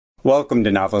Welcome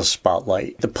to Novelist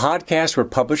Spotlight, the podcast where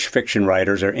published fiction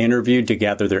writers are interviewed to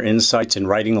gather their insights and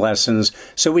writing lessons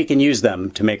so we can use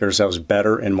them to make ourselves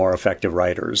better and more effective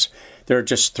writers. There are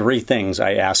just 3 things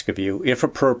I ask of you, if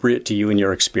appropriate to you and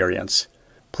your experience.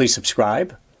 Please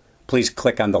subscribe, please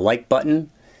click on the like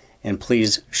button, and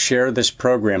please share this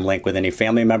program link with any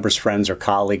family members, friends, or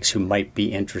colleagues who might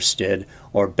be interested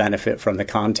or benefit from the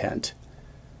content.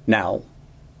 Now,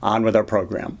 on with our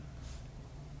program.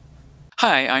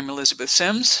 Hi, I'm Elizabeth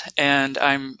Sims, and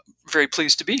I'm very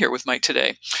pleased to be here with Mike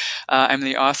today. I'm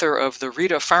the author of the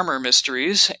Rita Farmer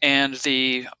Mysteries and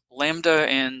the Lambda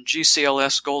and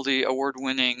GCLS Goldie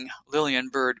award-winning Lillian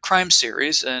Byrd Crime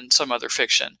Series and some other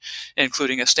fiction,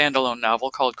 including a standalone novel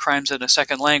called Crimes in a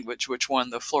Second Language, which won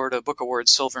the Florida Book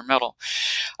Awards Silver Medal.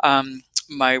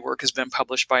 My work has been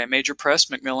published by a major press,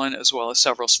 Macmillan, as well as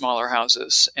several smaller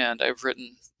houses, and I've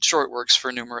written short works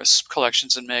for numerous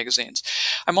collections and magazines.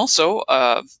 I'm also,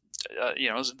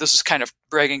 this is kind of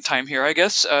bragging time here, I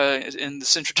guess, in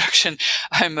this introduction.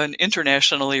 I'm an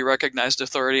internationally recognized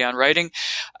authority on writing.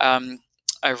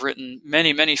 I've written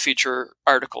many, many feature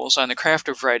articles on the craft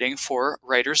of writing for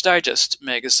Writer's Digest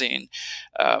magazine,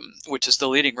 which is the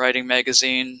leading writing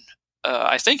magazine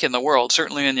I think in the world,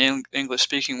 certainly in the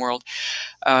English-speaking world,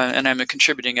 and I'm a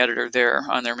contributing editor there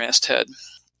on their masthead.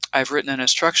 I've written an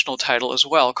instructional title as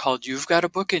well called You've Got a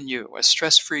Book in You, a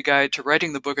stress-free guide to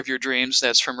writing the book of your dreams.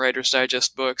 That's from Writer's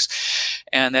Digest Books,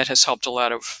 and that has helped a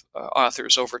lot of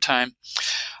authors over time.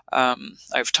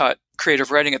 I've taught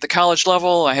creative writing at the college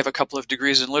level. I have a couple of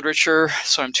degrees in literature,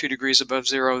 so I'm 2 degrees above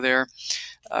zero there.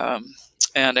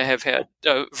 And I have had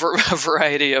a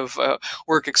variety of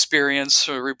work experience,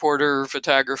 a reporter,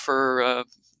 photographer,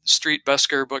 street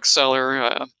busker,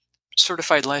 bookseller,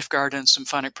 certified lifeguard, and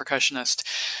symphonic percussionist.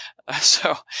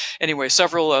 So anyway,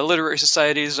 several literary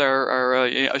societies are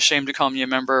ashamed to call me a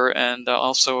member, and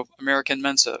also American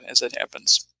Mensa, as it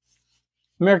happens.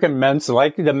 American Mensa,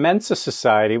 like the Mensa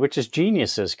Society, which is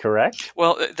geniuses, correct?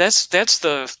 Well, that's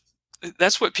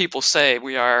what people say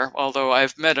we are, although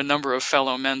I've met a number of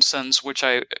fellow Mensans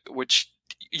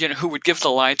who would give the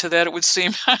lie to that, it would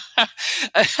seem,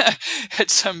 at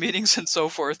some meetings and so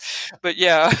forth. But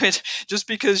yeah, just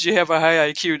because you have a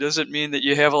high IQ doesn't mean that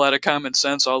you have a lot of common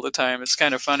sense all the time. It's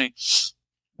kind of funny.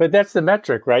 But that's the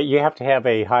metric, right? You have to have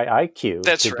a high IQ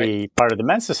to be part of the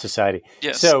Mensa Society.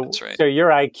 Yes, that's right. So your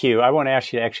IQ, I won't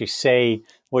ask you to actually say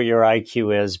what your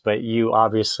IQ is, but you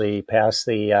obviously pass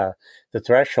the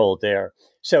threshold there.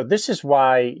 So this is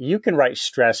why you can write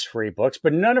stress-free books,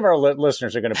 but none of our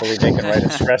listeners are going to believe they can write a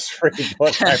stress-free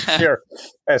book, I'm sure.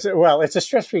 Well, it's a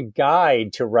stress-free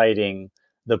guide to writing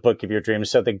the book of your dreams.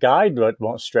 So the guide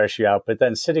won't stress you out, but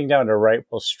then sitting down to write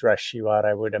will stress you out,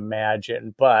 I would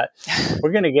imagine. But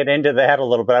we're going to get into that a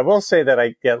little bit. I will say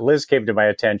that Liz came to my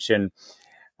attention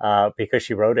because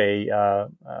she wrote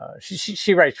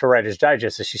she writes for Writer's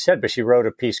Digest, as she said, but she wrote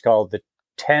a piece called the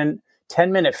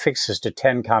 10-minute fixes to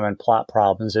 10 common plot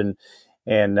problems.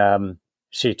 And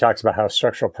she talks about how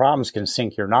structural problems can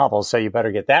sink your novel. So you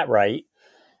better get that right.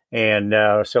 And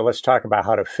so let's talk about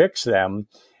how to fix them.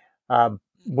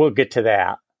 We'll get to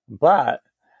that. But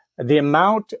the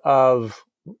amount of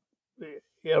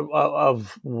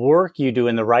work you do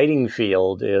in the writing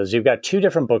field is you've got 2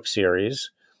 different book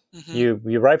series. Mm-hmm.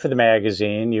 You write for the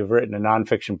magazine. You've written a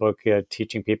nonfiction book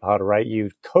teaching people how to write. You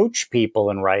coach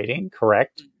people in writing,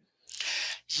 correct?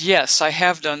 Yes, I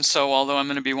have done so, although I'm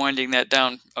going to be winding that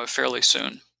down fairly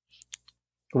soon.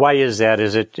 Why is that?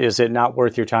 Is it not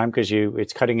worth your time because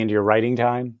it's cutting into your writing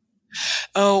time?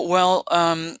 Oh, well,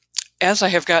 as I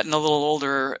have gotten a little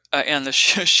older and the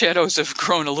shadows have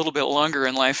grown a little bit longer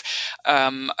in life,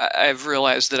 I've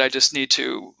realized that I just need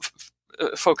to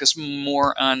focus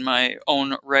more on my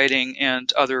own writing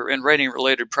and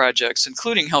writing-related projects,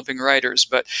 including helping writers.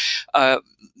 But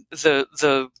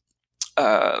the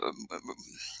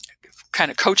kind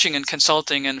of coaching and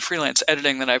consulting and freelance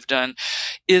editing that I've done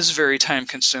is very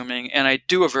time-consuming, and I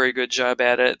do a very good job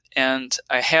at it. And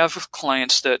I have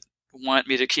clients that want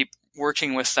me to keep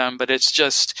working with them, but it's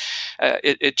just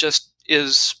it just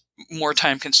is more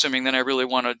time-consuming than I really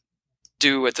want to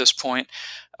do at this point.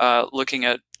 Looking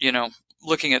at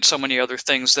so many other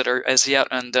things that are as yet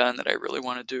undone that I really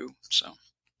want to do. So.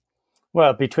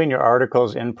 Well, between your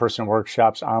articles, in-person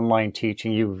workshops, online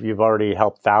teaching, you've already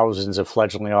helped thousands of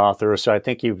fledgling authors. So I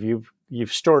think you've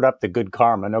stored up the good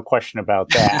karma, no question about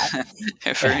that.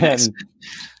 Very nice.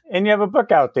 And you have a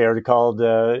book out there called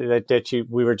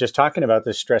we were just talking about,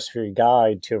 the stress-free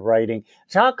guide to writing.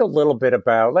 Talk a little bit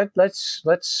about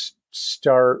let's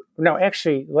start. No,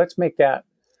 actually, let's make that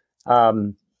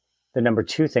the number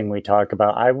 2 thing we talk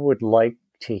about. I would like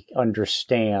to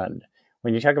understand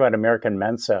when you talk about American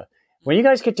Mensa, when you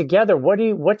guys get together,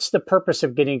 what's the purpose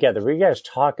of getting together? What do you guys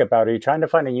talk about? Are you trying to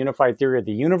find a unified theory of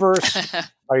the universe?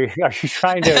 Are you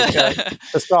trying to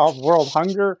solve world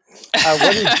hunger?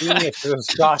 What do geniuses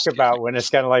talk about when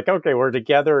it's kind of like, okay, we're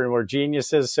together and we're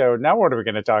geniuses, so now what are we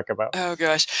going to talk about? Oh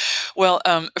gosh. Well,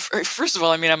 first of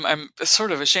all, I mean, I'm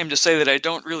sort of ashamed to say that I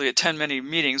don't really attend many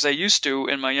meetings. I used to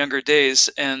in my younger days,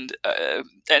 and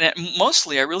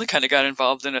mostly I really kind of got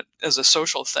involved in it as a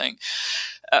social thing.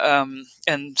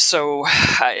 And so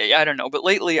I don't know, but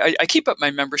lately I keep up my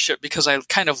membership because I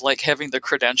kind of like having the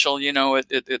credential. You know,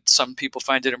 some people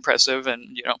find it impressive,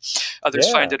 and others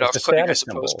find it off-putting, I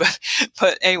suppose.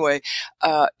 But anyway,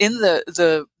 in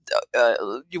the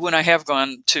when I have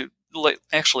gone to,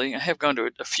 actually, I have gone to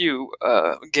a few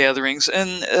gatherings,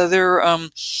 and they're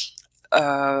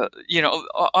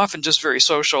often just very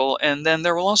social. And then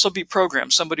there will also be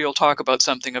programs. Somebody will talk about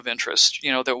something of interest,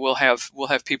 that we'll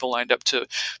have people lined up to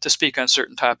speak on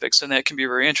certain topics. And that can be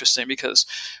very interesting because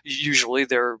usually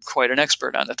they're quite an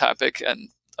expert on the topic. And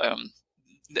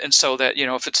so that,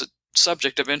 if it's a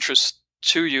subject of interest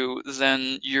to you,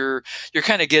 then you're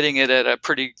kind of getting it at a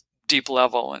pretty deep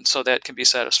level. And so that can be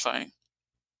satisfying.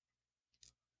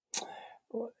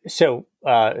 So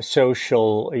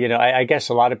social, I guess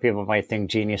a lot of people might think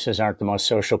geniuses aren't the most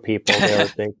social people.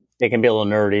 They can be a little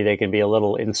nerdy. They can be a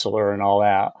little insular and all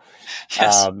that.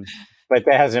 Yes. But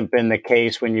that hasn't been the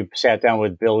case when you sat down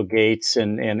with Bill Gates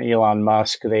and Elon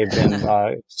Musk. They've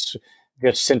been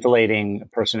just scintillating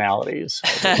personalities.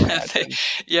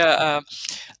 Yeah.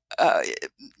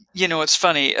 It's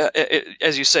funny,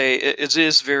 as you say, it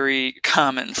is very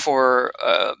common for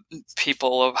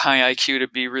people of high IQ to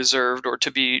be reserved or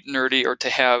to be nerdy or to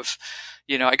have,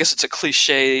 I guess it's a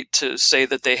cliche to say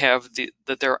that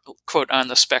that they're, quote, on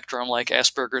the spectrum, like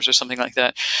Asperger's or something like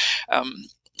that.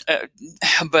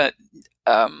 But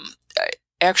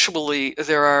actually,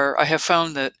 I have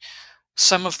found that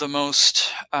some of the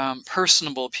most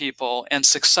personable people and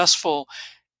successful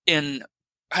in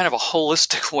kind of a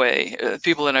holistic way,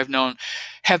 people that I've known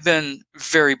have been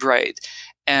very bright,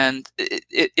 and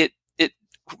it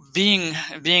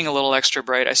being a little extra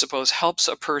bright, I suppose, helps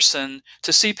a person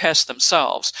to see past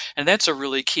themselves, and that's a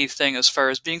really key thing as far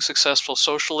as being successful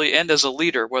socially and as a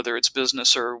leader, whether it's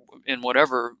business or in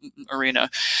whatever arena.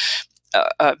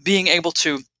 Being able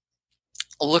to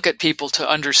look at people, to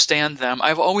understand them.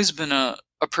 I've always been a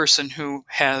person who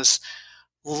has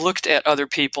looked at other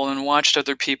people and watched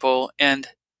other people and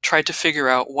tried to figure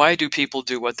out, why do people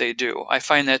do what they do? I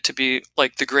find that to be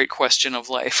like the great question of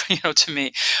life, to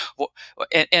me.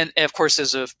 And of course,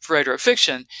 as a writer of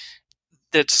fiction,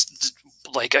 that's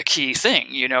like a key thing.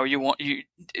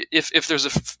 If there's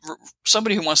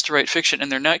somebody who wants to write fiction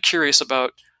and they're not curious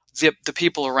about the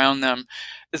people around them,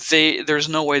 there's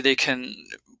no way they can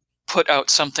put out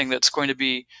something that's going to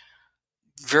be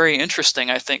very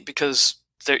interesting, I think, because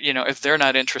if they're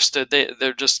not interested,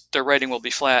 their writing will be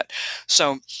flat.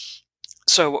 So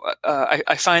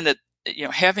I find that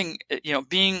having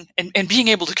being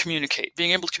able to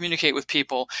communicate with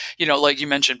people, like you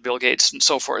mentioned, Bill Gates and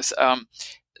so forth,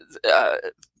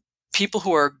 people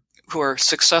who are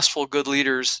successful, good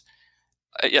leaders,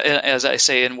 as I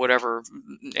say, in whatever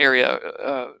area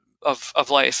of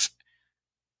life,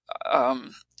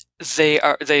 they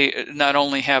not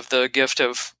only have the gift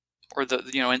of, or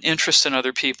an interest in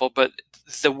other people, but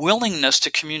the willingness to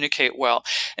communicate well.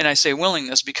 And I say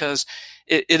willingness because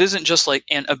it isn't just like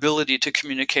an ability to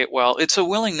communicate well. It's a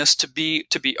willingness to be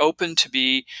open, to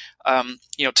be,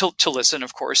 to listen,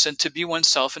 of course, and to be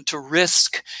oneself, and to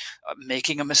risk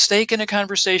making a mistake in a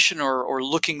conversation, or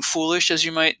looking foolish, as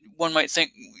one might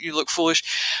think you look foolish.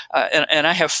 And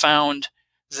I have found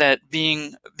that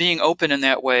being open in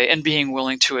that way, and being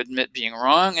willing to admit being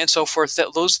wrong and so forth,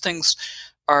 that those things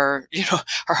are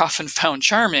often found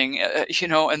charming,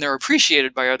 and they're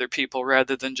appreciated by other people,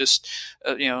 rather than just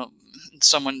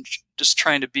someone just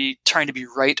trying to be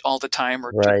right all the time,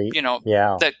 or right.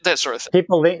 that sort of thing.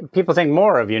 People think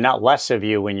more of you, not less of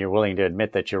you, when you're willing to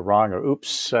admit that you're wrong, or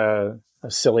oops,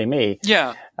 silly me.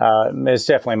 Yeah, it's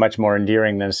definitely much more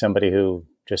endearing than somebody who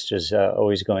just is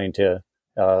always going to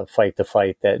fight the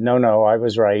fight. That no, I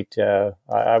was right.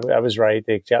 I was right.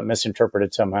 They got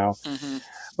misinterpreted somehow. Mm-hmm.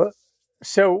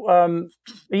 So,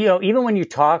 even when you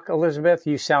talk, Elizabeth,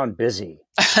 you sound busy.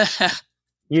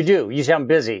 You do. You sound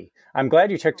busy. I'm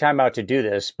glad you took time out to do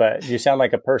this, but you sound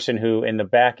like a person who, in the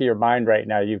back of your mind right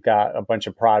now, you've got a bunch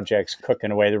of projects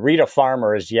cooking away. The Rita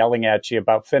Farmer is yelling at you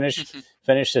about finish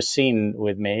the scene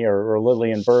with me, or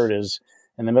Lillian Byrd is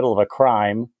in the middle of a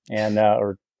crime, and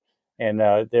there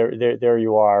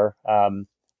you are,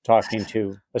 talking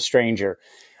to a stranger.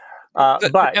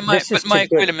 But am I? This is But to Mike,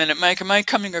 good. wait a minute, Mike. Am I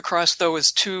coming across though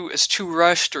as too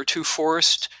rushed or too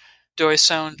forced? Do I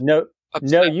sound No,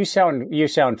 no, upset? you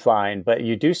sound fine, but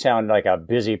you do sound like a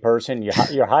busy person.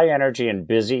 You're high energy and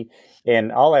busy,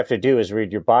 and all I have to do is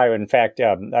read your bio. In fact,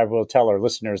 I will tell our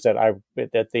listeners that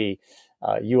the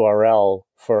URL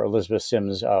for Elizabeth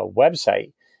Sims'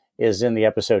 website is in the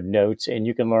episode notes, and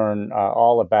you can learn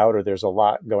all about her. There's a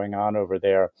lot going on over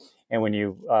there, and when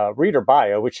you read her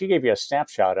bio, which she gave you a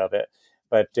snapshot of it.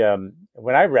 But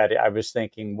when I read it, I was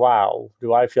thinking, "Wow,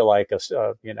 do I feel like a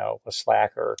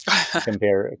slacker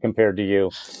compared to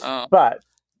you?" Oh, But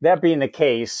that being the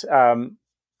case,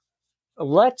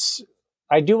 let's.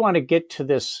 I do want to get to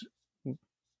this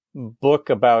book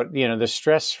about the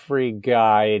stress-free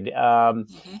guide.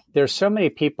 hmm There's so many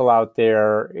people out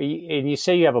there, and you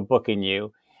say you have a book in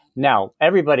you. Now,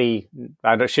 everybody,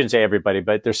 shouldn't say everybody,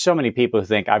 but there's so many people who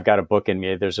think I've got a book in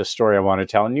me. There's a story I want to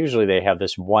tell, and usually they have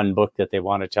this one book that they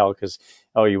want to tell because,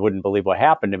 oh, you wouldn't believe what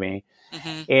happened to me.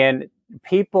 hmm And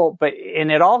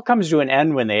and it all comes to an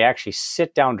end when they actually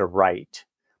sit down to write,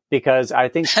 because I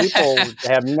think people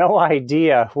have no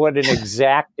idea what an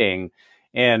exacting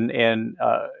and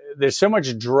there's so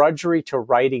much drudgery to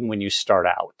writing when you start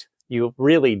out. You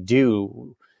really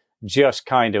do just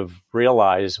kind of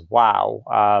realize, wow,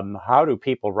 how do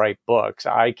people write books?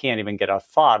 I can't even get a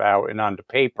thought out and onto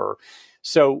paper.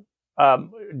 So,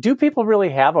 do people really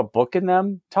have a book in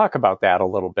them? Talk about that a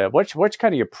little bit. What's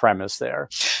kind of your premise there?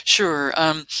 Sure.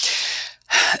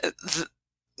 The,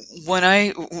 when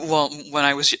I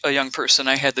was a young person,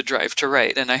 I had the drive to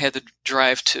write, and I had the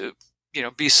drive to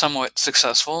be somewhat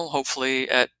successful, hopefully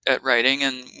at writing,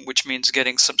 and which means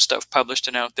getting some stuff published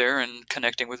and out there and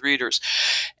connecting with readers.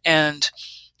 And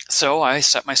so I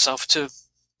set myself to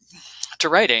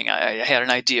writing. I had an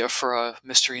idea for a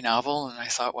mystery novel, and I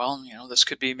thought, well, this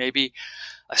could be maybe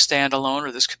a standalone,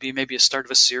 or this could be maybe a start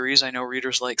of a series. I know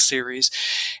readers like series,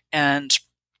 and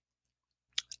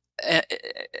and,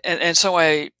 and so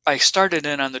I started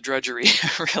in on the drudgery.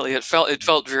 Really, it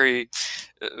felt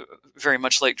very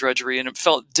much like drudgery, and it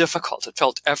felt difficult. It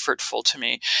felt effortful to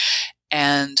me,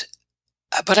 and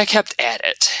but I kept at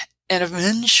it, and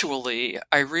eventually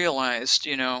I realized,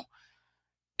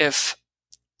 if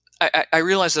I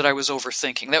realized that I was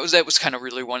overthinking. That was kind of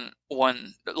really one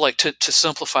like to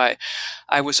simplify.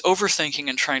 I was overthinking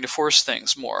and trying to force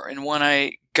things more, and when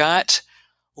I got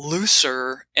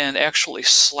looser and actually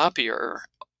sloppier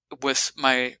with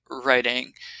my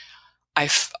writing, I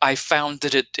found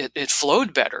that it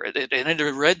flowed better. And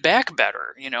it read back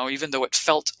better, even though it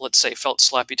let's say, felt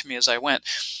sloppy to me as I went.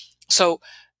 So,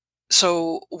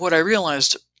 so what I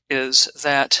realized is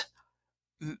that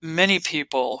many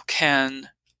people can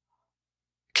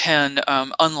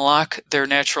unlock their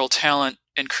natural talent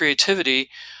and creativity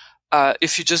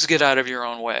if you just get out of your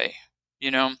own way.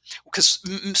 Because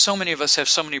so many of us have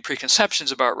so many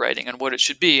preconceptions about writing and what it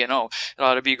should be, and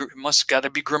got to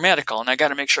be grammatical, and I got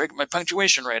to make sure I get my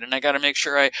punctuation right, and I got to make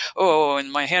sure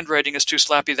and my handwriting is too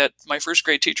sloppy. That my first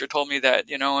grade teacher told me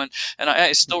that, and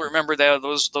I still remember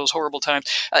those horrible times,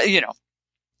 and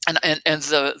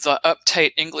the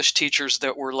uptight English teachers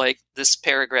that were like, this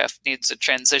paragraph needs a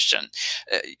transition,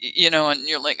 and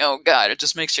you're like, oh God, it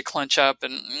just makes you clench up,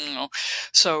 and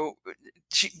so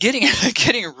getting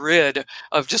getting rid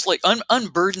of, just like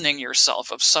unburdening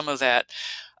yourself of some of that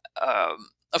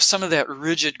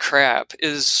rigid crap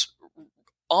is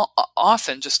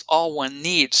often just all one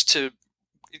needs to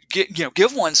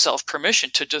give oneself permission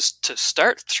to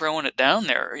start throwing it down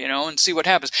there, and see what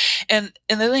happens. And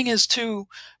the thing is too,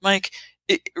 Mike,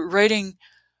 writing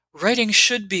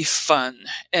should be fun,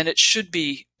 and it should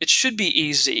be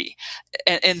easy,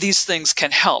 and these things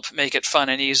can help make it fun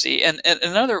and easy. And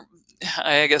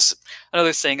I guess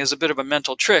another thing is a bit of a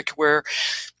mental trick, where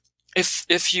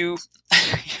if you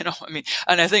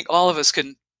and I think all of us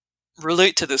can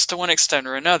relate to this to one extent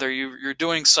or another. You're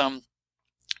doing some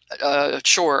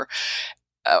chore,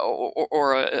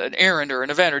 or an errand or an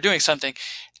event, or doing something,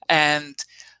 and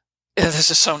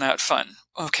this is so not fun.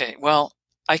 Okay, well,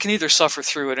 I can either suffer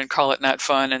through it and call it not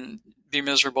fun and be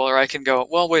miserable, or I can go,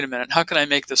 well, wait a minute, how can I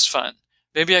make this fun?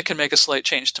 Maybe I can make a slight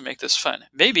change to make this fun.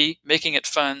 Maybe making it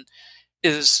fun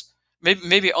is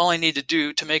maybe all I need to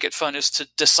do to make it fun is to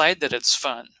decide that it's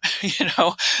fun,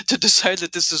 to decide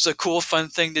that this is a cool, fun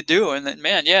thing to do, and then,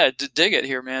 man, yeah, dig it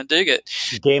here, man, dig it.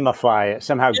 Gamify it,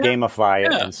 somehow Yeah, gamify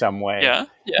it yeah, in some way. yeah,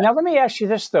 yeah. Now, let me ask you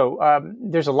this, though.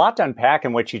 There's a lot to unpack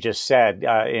in what you just said,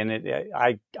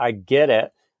 I get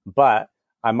it, but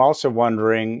I'm also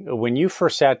wondering, when you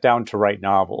first sat down to write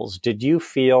novels, did you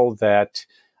feel that,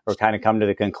 or kind of come to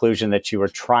the conclusion that you were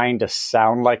trying to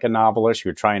sound like a novelist? You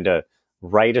were trying to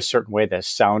write a certain way that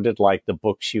sounded like the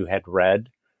books you had read?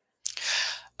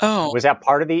 Oh, Was that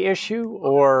part of the issue,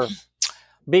 or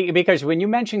because when you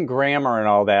mention grammar and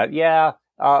all that,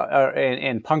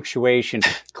 and punctuation,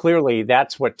 clearly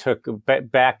that's what took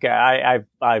back.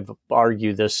 I've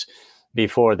argued this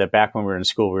before, that back when we were in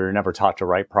school, we were never taught to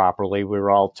write properly. We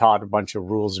were all taught a bunch of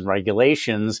rules and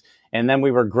regulations, and then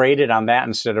we were graded on that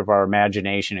instead of our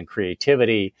imagination and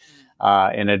creativity,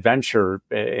 and adventure,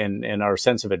 in our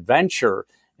sense of adventure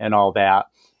and all that.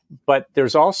 But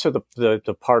there's also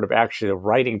the part of actually the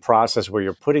writing process where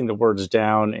you're putting the words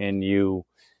down and you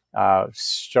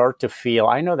start to feel.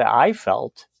 I know that I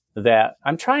felt that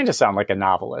I'm trying to sound like a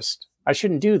novelist. I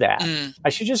shouldn't do that. I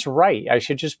should just write. I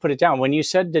should just put it down. When you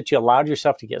said that you allowed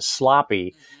yourself to get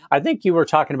sloppy, I think you were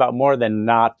talking about more than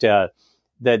not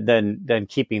than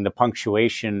keeping the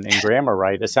punctuation and grammar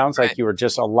right. It sounds like you were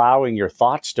just allowing your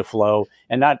thoughts to flow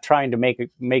and not trying to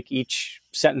make each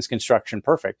sentence construction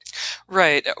perfect.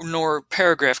 Right, nor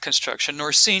paragraph construction,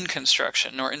 nor scene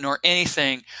construction, nor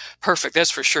anything perfect. That's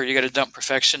for sure. You got to dump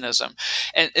perfectionism,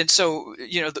 and so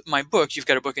my book. You've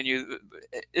got a book in you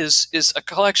is a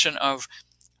collection of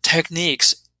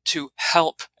techniques to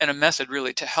help, and a method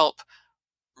really to help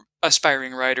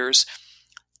aspiring writers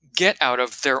get out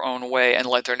of their own way and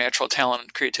let their natural talent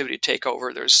and creativity take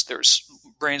over. There's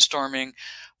brainstorming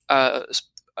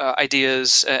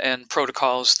ideas and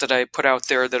protocols that I put out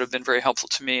there that have been very helpful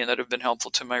to me and that have been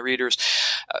helpful to my readers.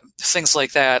 Things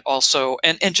like that also.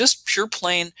 And just pure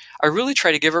plain, I really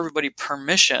try to give everybody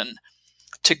permission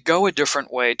to go a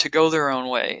different way, to go their own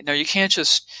way. Now, you can't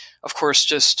just, of course,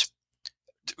 just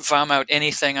vom out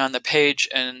anything on the page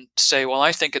and say, well,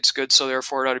 I think it's good, so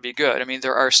therefore it ought to be good. I mean,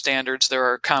 there are standards, there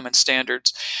are common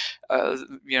standards.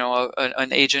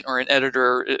 An agent or an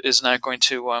editor is not going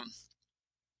to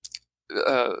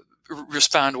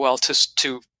respond well to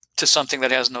something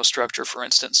that has no structure, for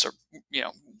instance, or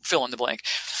fill in the blank.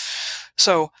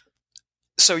 So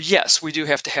yes, we do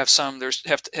have to have some. There's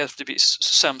have to be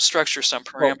some structure, some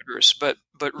parameters, but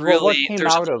really,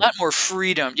 there's a lot more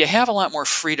freedom. You have a lot more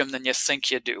freedom than you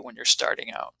think you do when you're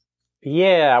starting out.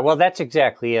 Yeah, well, that's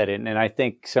exactly it, and I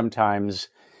think sometimes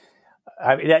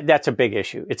that's a big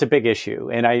issue. It's a big issue,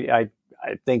 and I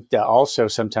think that also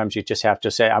sometimes you just have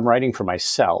to say, I'm writing for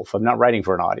myself. I'm not writing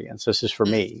for an audience. This is for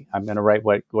me. I'm going to write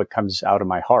what comes out of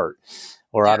my heart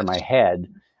or out of my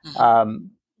head.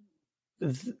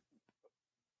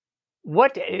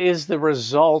 What is the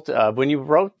result of when you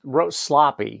wrote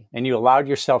sloppy and you allowed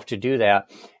yourself to do that?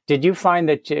 Did you find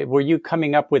that were you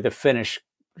coming up with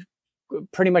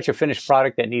pretty much a finished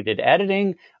product that needed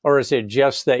editing, or is it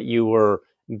just that you were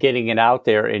getting it out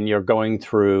there and you're going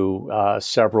through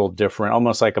several different,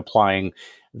 almost like applying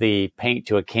the paint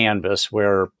to a canvas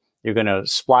where you're going to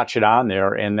splotch it on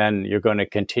there and then you're going to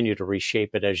continue to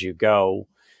reshape it as you go?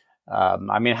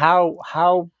 I mean, how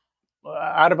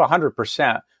out of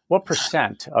 100%, what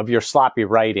percent of your sloppy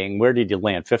writing, where did you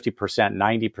land? 50%,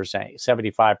 90%,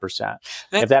 75%,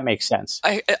 if that makes sense.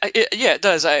 Yeah, it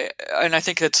does. And I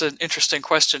think that's an interesting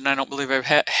question. I don't believe I've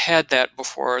had that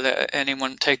before, that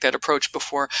anyone take that approach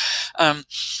before. I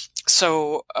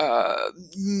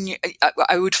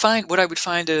would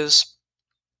find is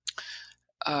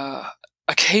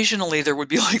occasionally there would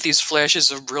be like these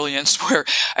flashes of brilliance where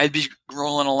I'd be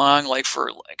rolling along like for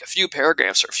like a few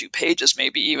paragraphs or a few pages,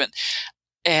 maybe even.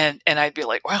 And I'd be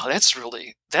like, wow, that's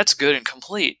good and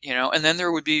complete, and then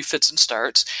there would be fits and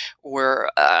starts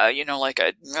where,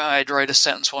 I'd write a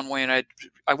sentence one way and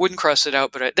I wouldn't cross it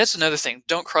out, but that's another thing.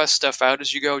 Don't cross stuff out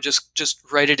as you go. Just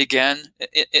write it again.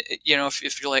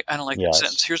 If you're like, I don't like that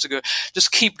sentence, here's a good,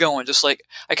 just keep going. Just like,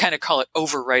 I kind of call it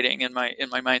overwriting in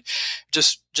my mind.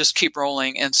 Just keep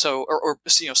rolling. And so, or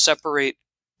separate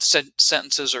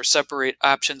sentences or separate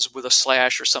options with a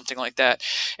slash or something like that.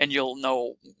 And you'll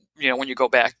know, when you go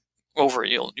back over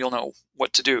it, you'll know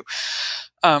what to do.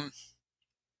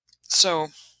 So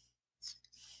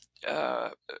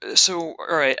all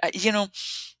right. I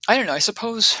don't know. I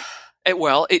suppose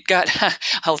it got,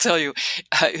 I'll tell you,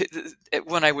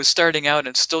 when I was starting out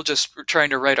and still just trying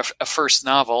to write a first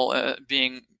novel,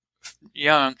 being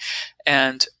young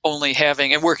and only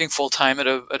and working full time at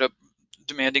a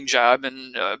demanding job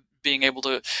and being able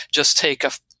to just take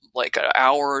like an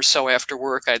hour or so after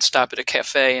work, I'd stop at a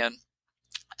cafe and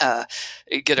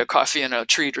get a coffee and a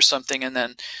treat or something, and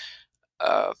then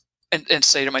and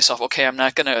say to myself, okay, I'm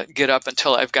not going to get up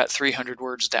until I've got 300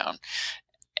 words down.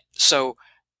 So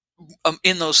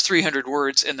in those 300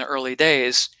 words in the early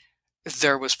days,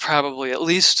 there was probably at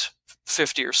least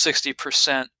 50 or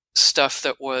 60% stuff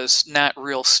that was not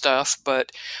real stuff,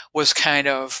 but was kind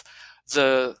of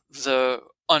the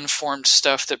unformed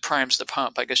stuff that primes the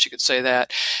pump, I guess you could say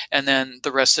that. And then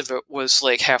the rest of it was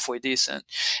like halfway decent.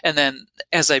 And then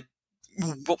as I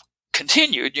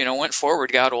continued, went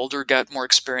forward, got older, got more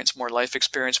experience, more life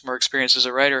experience, more experience as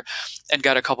a writer, and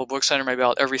got a couple books under my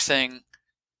belt, everything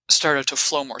started to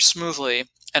flow more smoothly,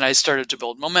 and I started to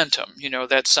build momentum.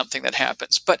 That's something that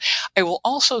happens. But I will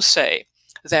also say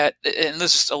that, and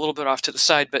this is a little bit off to the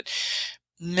side, but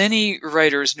many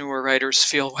writers, newer writers,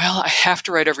 feel, well, I have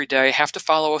to write every day. I have to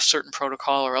follow a certain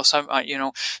protocol, or else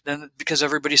then because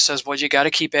everybody says, well, you got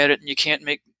to keep at it, and you can't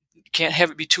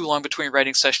have it be too long between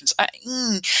writing sessions.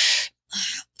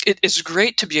 It is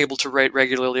great to be able to write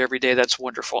regularly every day. That's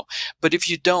wonderful. But if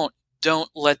you don't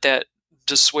let that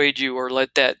dissuade you or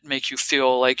let that make you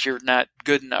feel like you're not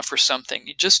good enough for something.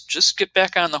 You just get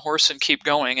back on the horse and keep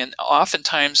going. And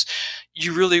oftentimes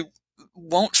you really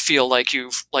won't feel like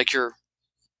you've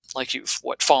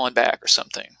fallen back or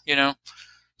something,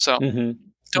 So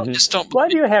don't Why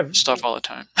do you have stuff all the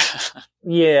time?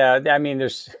 Yeah, I mean,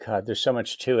 there's so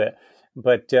much to it.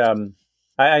 But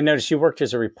I noticed you worked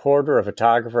as a reporter, a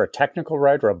photographer, a technical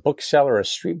writer, a bookseller, a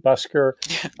street busker,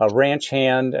 a ranch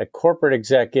hand, a corporate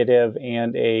executive,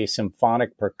 and a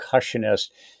symphonic percussionist.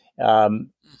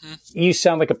 You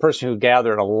sound like a person who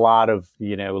gathered a lot of,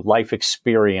 life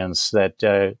experience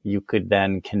that you could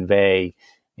then convey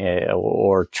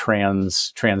or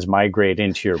transmigrate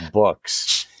into your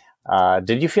books.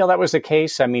 Did you feel that was the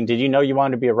case? I mean, did you know you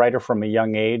wanted to be a writer from a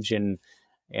young age? And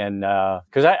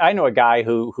because I know a guy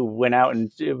who went out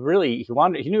and really he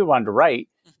knew he wanted to write,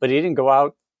 but he didn't go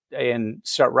out and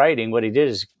start writing. What he did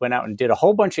is went out and did a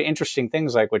whole bunch of interesting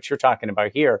things like what you're talking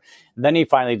about here. And then he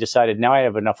finally decided, now I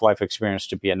have enough life experience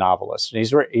to be a novelist. And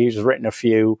he's written a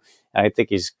few. And I think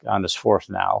he's on his fourth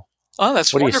now. Oh,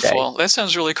 that's wonderful. That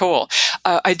sounds really cool.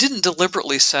 I didn't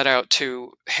deliberately set out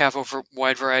to have a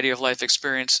wide variety of life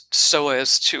experience so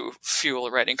as to fuel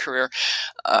a writing career.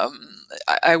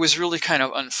 I was really kind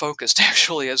of unfocused,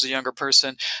 actually, as a younger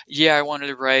person. Yeah, I wanted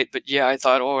to write, but yeah, I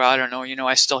thought, oh, I don't know,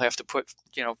 I still have to put,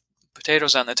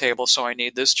 potatoes on the table, so I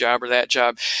need this job or that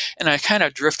job. And I kind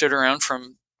of drifted around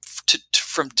from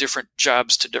different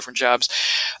jobs to different jobs.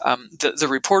 The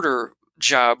reporter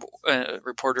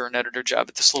and editor job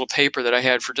at this little paper that I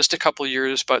had for just a couple of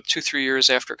years, about 2-3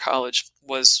 years after college,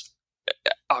 was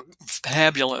a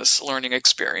fabulous learning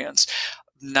experience,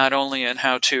 not only in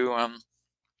how to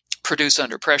produce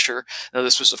under pressure. Now,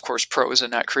 this was, of course, prose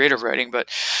and not creative writing, but,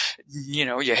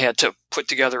 you had to put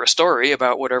together a story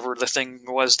about whatever the thing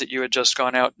was that you had just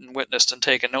gone out and witnessed and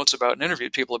taken notes about and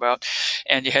interviewed people about,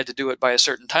 and you had to do it by a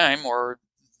certain time or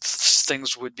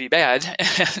things would be bad.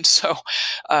 And so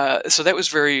that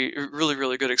was really,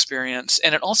 really good experience.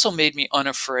 And it also made me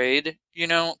unafraid,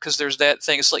 because there's that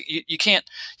thing. It's like,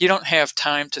 you don't have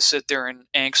time to sit there and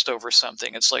angst over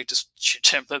something. It's like, just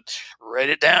write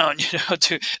it down,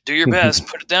 to do your best,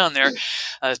 put it down there,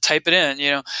 type it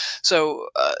in, so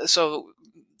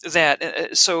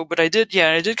but I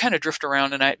did kind of drift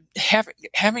around, and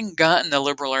having gotten a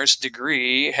liberal arts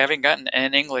degree, having gotten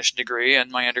an English degree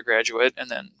in my undergraduate, and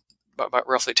then about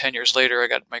roughly 10 years later, I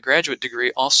got my graduate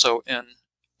degree also in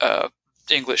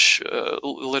English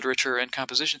literature and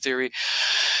composition theory.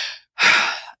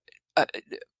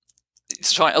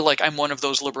 So I'm one of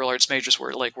those liberal arts majors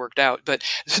where it worked out, but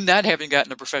not having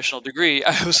gotten a professional degree,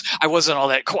 I wasn't all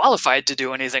that qualified to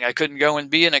do anything. I couldn't go and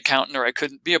be an accountant, or I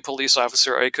couldn't be a police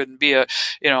officer, or I couldn't be a,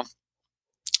 fill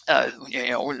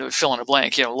in a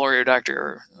blank, lawyer,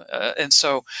 doctor. And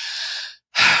so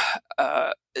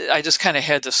I just kind of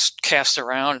had to cast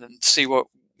around and see what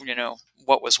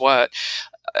was what,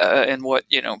 and what,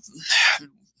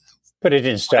 But it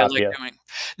didn't stop you.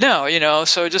 No,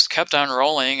 so it just kept on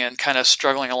rolling and kind of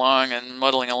struggling along and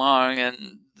muddling along,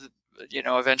 and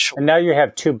eventually. And now you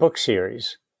have 2 book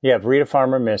series. You have Rita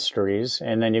Farmer Mysteries,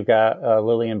 and then you've got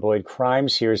Lillian Byrd Crime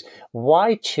Series.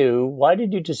 Why 2? Why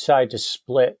did you decide to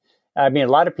split? I mean,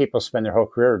 a lot of people spend their whole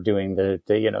career doing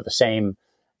the same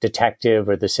detective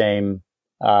or the same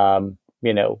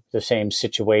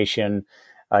situation.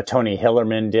 Tony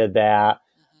Hillerman did that.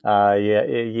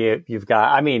 You've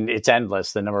got, I mean, it's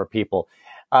endless, the number of people.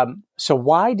 So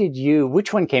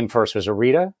which one came first? Was it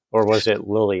Rita or was it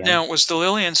Lillian? No, it was the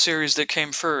Lillian series that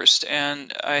came first,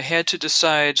 and I had to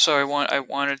decide. So I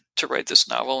wanted to write this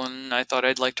novel, and I thought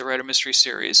I'd like to write a mystery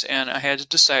series, and I had to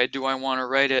decide, do I want to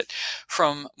write it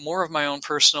from more of my own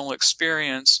personal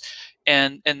experience,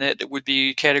 and that it would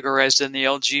be categorized in the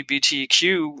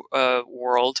LGBTQ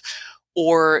world,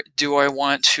 or do I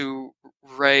want to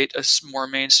write a more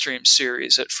mainstream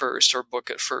series at first, or book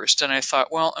at first? And I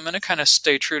thought, well, I'm going to kind of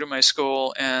stay true to my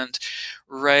school and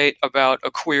write about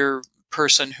a queer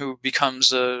person who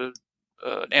becomes a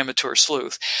an amateur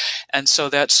sleuth. And so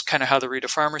that's kind of how the Rita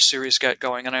Farmer series got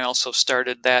going. And I also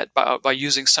started that by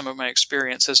using some of my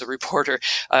experience as a reporter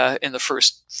in the for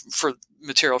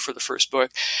material for the first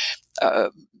book.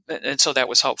 And so that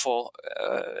was helpful.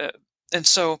 And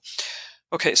so,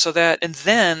 okay, so that, and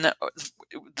then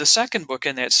the second book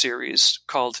in that series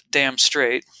called Damn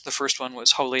Straight. The first one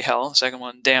was Holy Hell. The second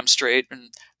one, Damn Straight. And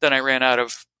then I ran out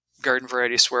of garden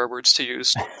variety swear words to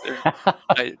use.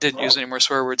 I didn't use any more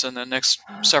swear words in the next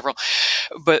several.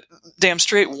 But Damn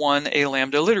Straight won a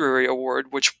Lambda Literary Award,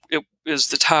 which it is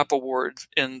the top award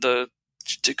in the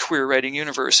queer writing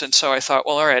universe. And so I thought,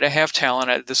 well, all right, I have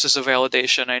talent. This is a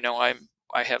validation. I know I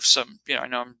have some, I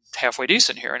know I'm halfway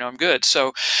decent here. I know I'm good.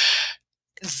 So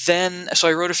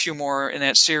I wrote a few more in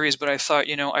that series, but I thought,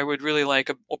 I would really like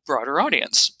a broader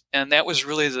audience. And that was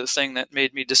really the thing that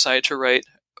made me decide to write,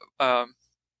 to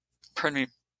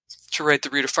write the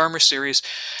Rita Farmer series,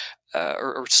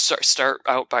 or start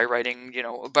out by writing,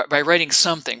 by writing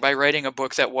something, by writing a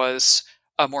book that was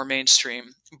a more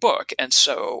mainstream book. And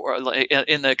so,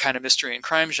 in the kind of mystery and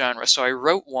crime genre. So I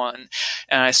wrote one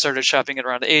and I started shopping it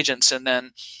around to agents, and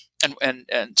then,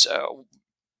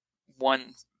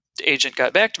 one agent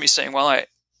got back to me saying, well,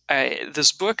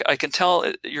 this book, I can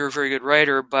tell you're a very good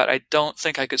writer, but I don't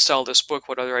think I could sell this book.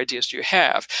 What other ideas do you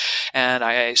have? And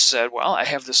I said, well, I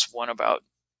have this one about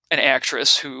an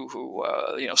actress who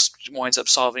winds up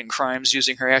solving crimes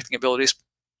using her acting abilities.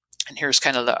 And here's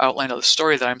kind of the outline of the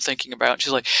story that I'm thinking about. And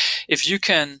she's like, if you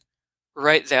can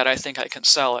write that, I think I can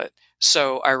sell it.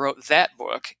 So I wrote that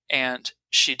book, and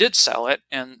she did sell it,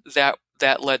 and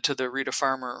that led to the Rita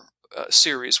Farmer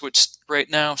series, which right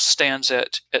now stands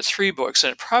at 3 books,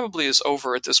 and it probably is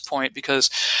over at this point because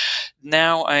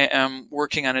now I am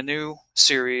working on a new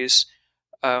series.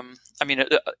 A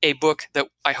book that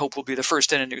I hope will be the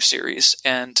first in a new series,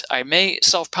 and I may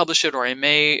self-publish it, or I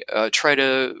may try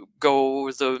to go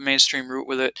the mainstream route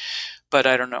with it, but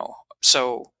I don't know.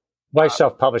 So, why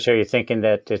self-publish? Are you thinking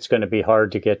that it's going to be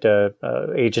hard to get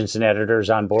agents and editors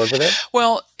on board with it?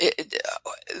 Well,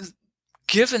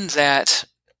 given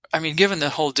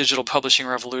the whole digital publishing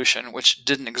revolution, which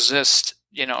didn't exist,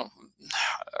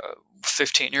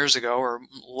 15 years ago or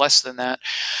less than that,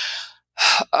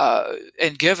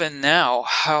 and given now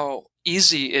how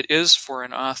easy it is for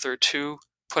an author to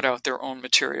put out their own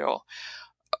material,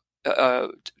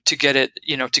 to get it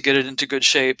into good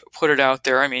shape, put it out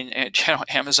there.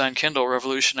 Amazon Kindle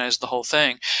revolutionized the whole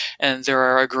thing, and there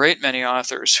are a great many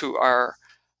authors who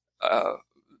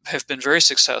have been very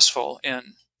successful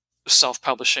in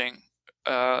self-publishing.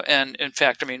 And in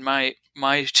fact,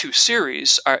 my 2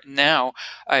 series are now,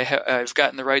 I've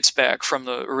gotten the rights back from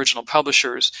the original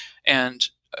publishers, and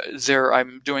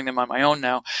I'm doing them on my own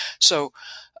now. So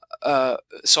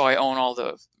I own all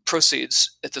the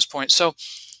proceeds at this point. So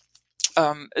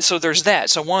there's that.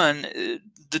 So one,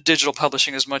 the digital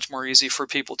publishing is much more easy for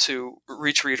people to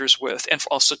reach readers with, and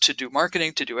also to do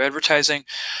marketing, to do advertising.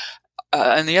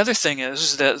 And the other thing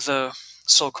is that the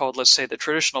so-called, let's say, the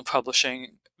traditional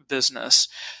publishing business,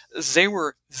 they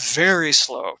were very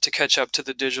slow to catch up to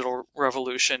the digital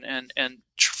revolution and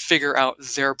figure out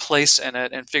their place in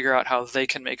it and figure out how they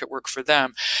can make it work for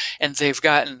them. And they've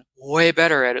gotten way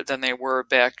better at it than they were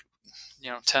back,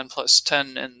 10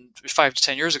 and 5 to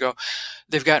 10 years ago.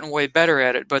 They've gotten way better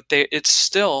at it, but they can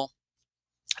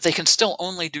still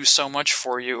only do so much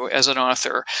for you as an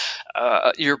author.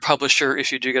 Your publisher,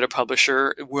 if you do get a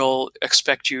publisher, will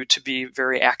expect you to be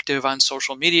very active on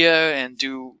social media and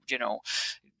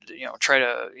try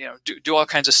to do all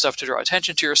kinds of stuff to draw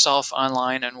attention to yourself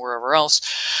online and wherever else.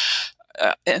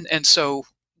 So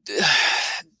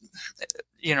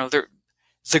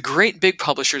the great big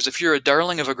publishers, if you're a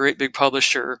darling of a great big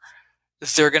publisher,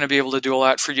 they're going to be able to do a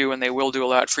lot for you, and they will do a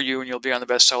lot for you, and you'll be on the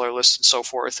bestseller list and so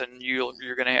forth, and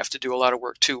you're going to have to do a lot of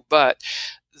work too, but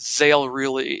they'll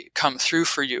really come through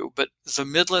for you. But the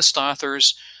mid-list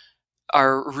authors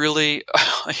are really,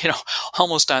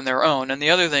 almost on their own. And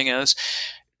the other thing is,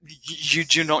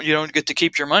 you don't get to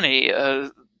keep your money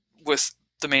with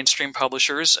the mainstream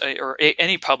publishers, or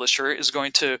any publisher is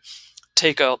going to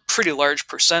take a pretty large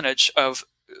percentage of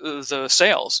the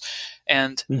sales,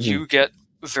 and you get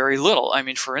very little.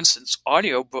 For instance,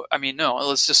 audiobook.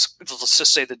 Let's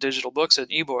just say the digital book's an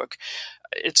ebook.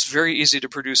 It's very easy to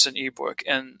produce an ebook,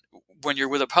 and when you're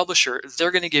with a publisher,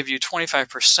 they're going to give you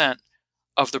 25%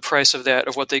 of the price of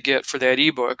what they get for that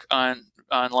ebook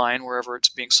online, wherever it's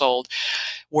being sold.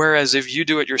 Whereas if you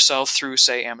do it yourself through,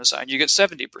 say, Amazon, you get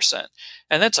 70%,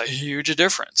 and that's a huge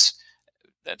difference.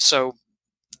 And so,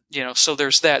 so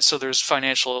there's that. So there's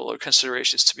financial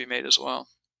considerations to be made as well.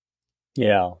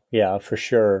 Yeah, for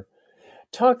sure.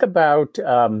 Talk about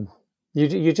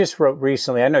You just wrote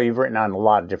recently, I know you've written on a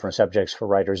lot of different subjects for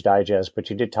Writer's Digest, but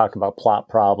you did talk about plot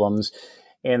problems.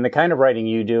 And the kind of writing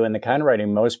you do and the kind of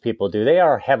writing most people do, they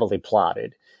are heavily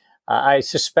plotted. I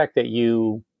suspect that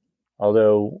you,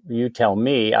 although you tell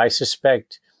me, I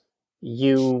suspect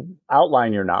you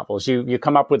outline your novels. You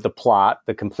come up with the plot,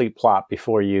 the complete plot,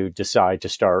 before you decide to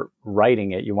start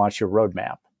writing it. You want your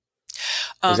roadmap.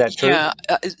 Is that true? Yeah,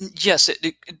 yes,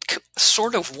 it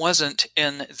sort of wasn't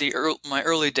in my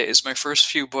early days. My first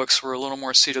few books were a little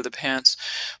more seat of the pants,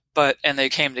 and they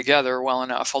came together well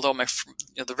enough. Although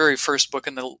the very first book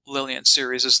in the Lillian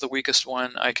series is the weakest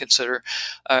one, I consider,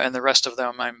 and the rest of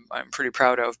them I'm pretty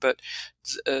proud of. But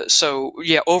so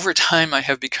yeah, over time I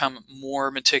have become more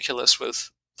meticulous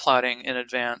with plotting in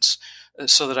advance,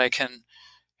 so that I can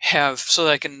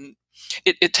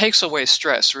it takes away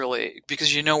stress, really,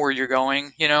 because you know where you're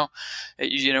going, you know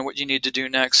what you need to do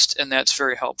next, and that's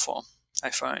very helpful, I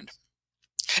find.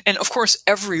 And of course,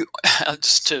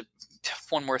 just to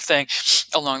one more thing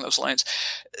along those lines,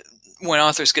 when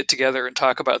authors get together and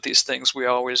talk about these things, we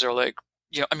always are like,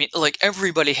 I mean, like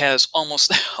everybody has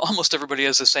almost everybody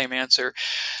has the same answer.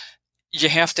 You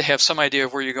have to have some idea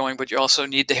of where you're going, but you also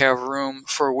need to have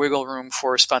wiggle room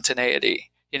for spontaneity.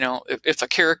 If a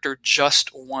character just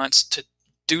wants to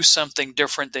do something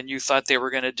different than you thought they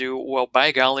were going to do, well,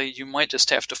 by golly, you might just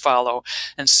have to follow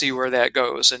and see where that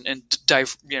goes, and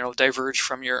diverge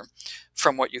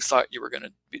from what you thought you were going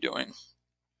to be doing.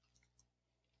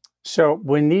 So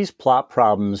when these plot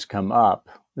problems come up,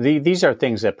 these are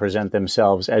things that present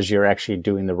themselves as you're actually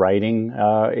doing the writing.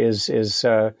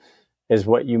 Is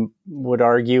what you would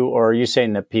argue, or are you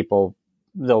saying that people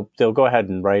they'll go ahead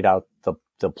and write out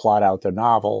the plot out the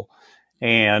novel?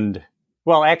 And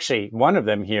well, actually, one of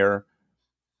them here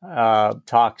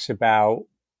talks about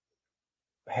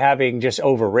having just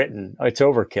overwritten. It's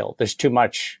overkill. There's too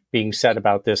much being said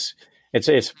about this.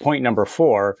 It's point number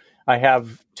 4. I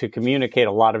have to communicate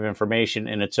a lot of information,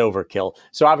 and it's overkill.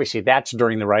 So obviously, that's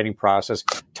during the writing process.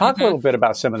 Talk a little bit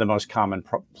about some of the most common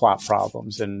plot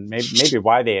problems and maybe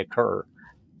why they occur.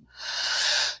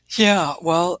 Yeah,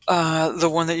 well, the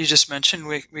one that you just mentioned,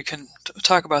 we can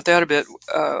talk about that a bit.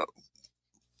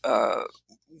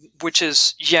 Which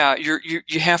is, yeah,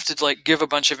 you have to like give a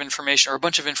bunch of information, or a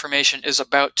bunch of information is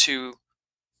about to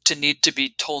need to be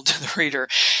told to the reader,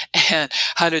 and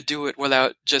how to do it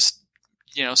without just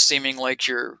seeming like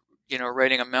you're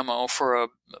writing a memo for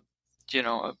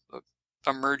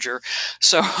a merger.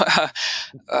 So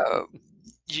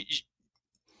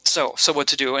so what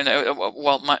to do? And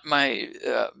well, my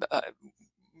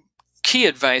key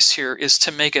advice here is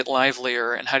to make it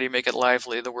livelier. And how do you make it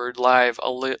lively? The word live,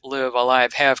 live,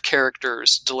 alive, have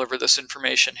characters deliver this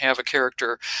information, have a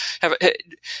character,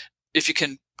 if you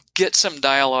can get some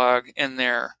dialogue in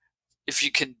there, if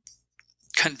you can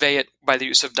convey it by the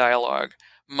use of dialogue,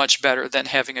 much better than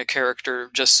having a character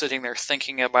just sitting there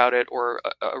thinking about it, or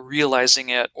realizing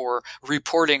it, or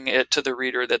reporting it to the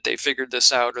reader that they figured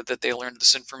this out, or that they learned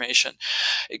this information.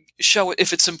 Show it,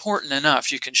 if it's important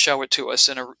enough, you can show it to us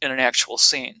in an actual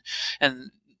scene.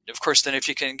 And of course, then if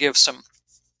you can give some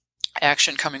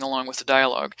action coming along with the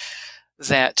dialogue,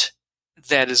 that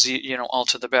is all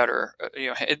to the better.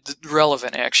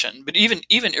 Relevant action, but even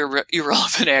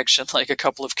irrelevant action, like a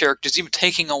couple of characters even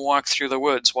taking a walk through the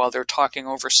woods while they're talking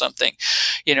over something,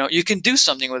 you can do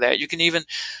something with that. You can even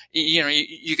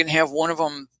you can have one of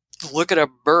them look at a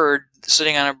bird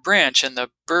sitting on a branch, and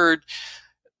the bird,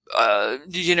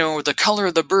 the color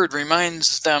of the bird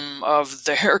reminds them of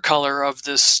the hair color of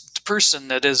this person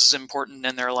that is important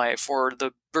in their life, or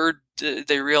the bird,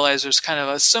 they realize there's kind of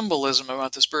a symbolism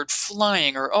about this bird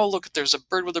flying, or, oh, look, there's a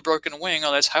bird with a broken wing.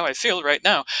 Oh, that's how I feel right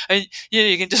now.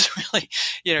 You can just really,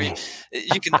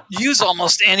 you can use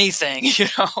almost anything,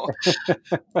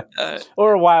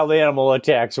 or a wild animal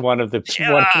attacks one of the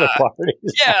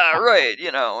parties. Yeah, right.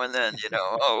 And then,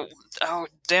 oh,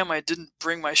 damn, I didn't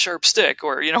bring my sharp stick,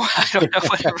 or, I don't know,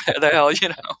 whatever the hell,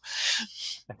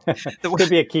 Could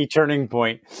be a key turning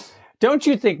point. Don't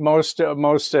you think most,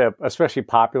 especially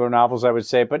popular novels, I would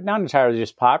say, but not entirely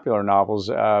just popular novels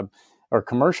or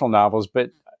commercial novels, but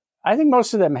I think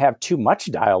most of them have too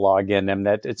much dialogue in them,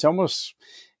 that it's almost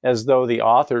as though the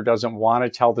author doesn't want to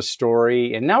tell the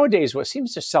story. And nowadays, what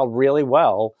seems to sell really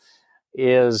well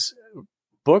is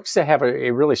books that have a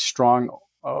really strong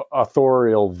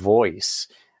authorial voice,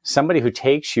 somebody who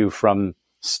takes you from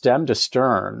stem to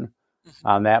stern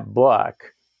on that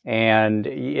book, and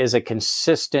is a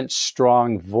consistent,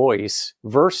 strong voice,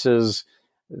 versus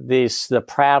the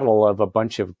prattle of a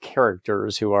bunch of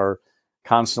characters who are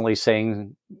constantly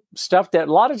saying stuff that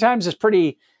a lot of times is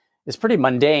pretty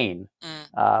mundane.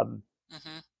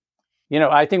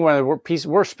 I think one of the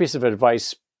worst piece of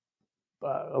advice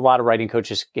a lot of writing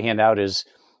coaches hand out is,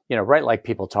 write like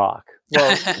people talk.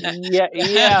 Well,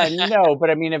 yeah, no, but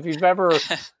I mean, if you've ever,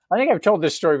 I think I've told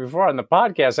this story before on the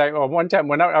podcast. One time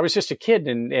when I was just a kid,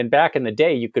 and back in the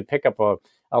day, you could pick up a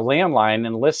landline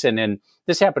and listen, and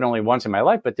this happened only once in my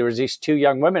life. But there was these two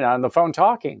young women on the phone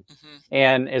talking,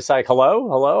 and it's like,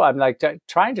 hello. I'm like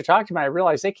trying to talk to them. And I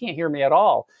realized they can't hear me at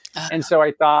all, and so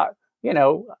I thought,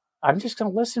 I'm just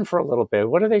going to listen for a little bit.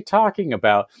 What are they talking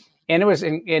about? And it was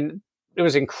it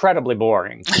was incredibly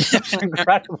boring.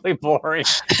 Incredibly boring.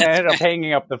 I ended up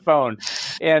hanging up the phone.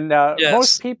 And Yes.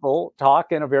 Most people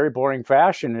talk in a very boring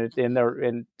fashion,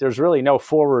 and there's really no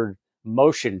forward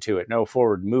motion to it, no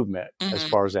forward movement as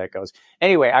far as that goes.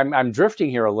 Anyway, I'm drifting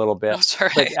here a little bit. Oh,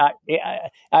 sorry. But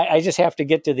I just have to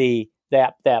get to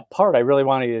that part. I really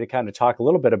wanted you to kind of talk a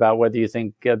little bit about whether you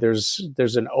think there's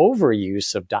an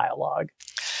overuse of dialogue.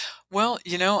 Well,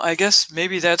 I guess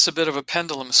maybe that's a bit of a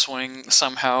pendulum swing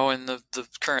somehow in the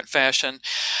current fashion.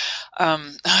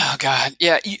 Oh God,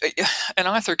 yeah, an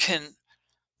author can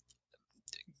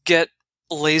get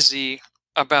lazy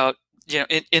about,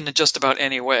 in just about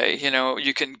any way.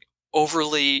 You can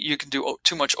do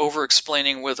too much over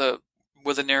explaining with a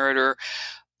narrator,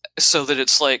 so that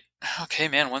it's like, okay,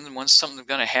 man, when's something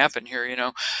going to happen here?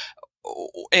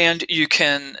 And you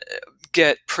can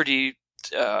get pretty.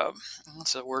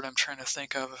 What's the word I'm trying to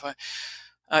think of?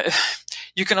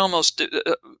 You can almost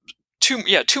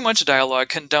too much dialogue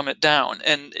can dumb it down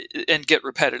and get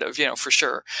repetitive, for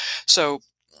sure. So,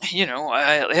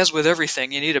 as with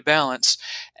everything, you need a balance,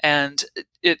 and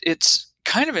it's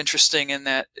kind of interesting in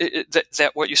that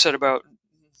that what you said about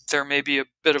there may be a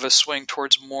bit of a swing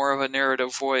towards more of a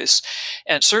narrative voice,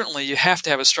 and certainly you have to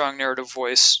have a strong narrative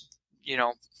voice,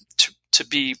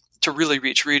 to really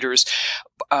reach readers.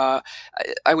 I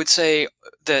would say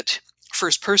that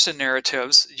first-person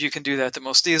narratives, you can do that the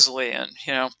most easily in,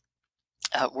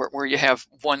 where you have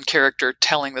one character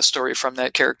telling the story from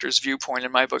that character's viewpoint.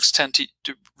 And my books tend to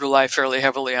rely fairly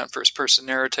heavily on first-person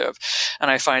narrative, and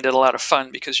I find it a lot of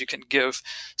fun because you can give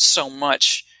so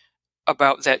much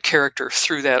about that character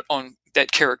through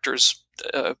that character's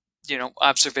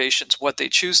observations, what they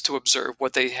choose to observe,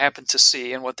 what they happen to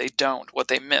see, and what they don't, what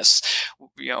they miss,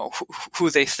 who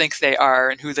they think they are,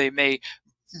 and who they may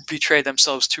betray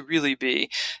themselves to really be,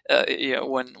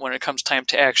 when it comes time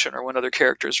to action, or when other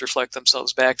characters reflect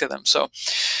themselves back to them. So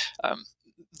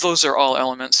those are all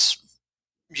elements,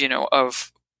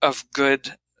 of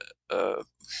good, of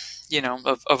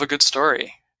a good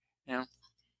story.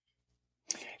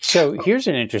 So here's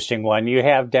an interesting one. You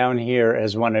have down here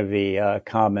as one of the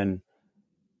common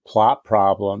plot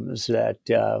problems that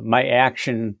my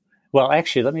action. Well,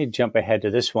 actually, let me jump ahead to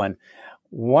this one.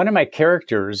 One of my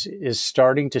characters is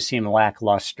starting to seem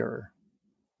lackluster.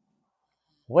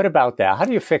 What about that? How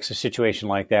do you fix a situation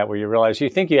like that where you realize you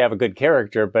think you have a good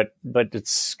character, but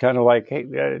it's kind of like, hey,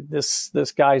 this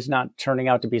guy's not turning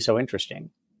out to be so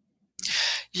interesting?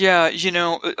 Yeah,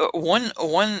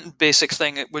 one basic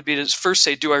thing would be to first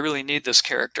say, do I really need this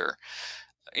character?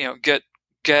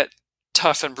 Get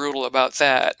tough and brutal about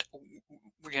that.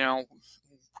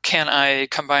 Can I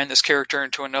combine this character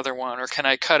into another one, or can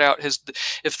I cut out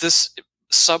if this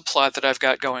subplot that I've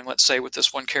got going, let's say with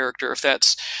this one character, if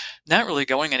that's not really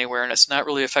going anywhere and it's not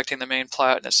really affecting the main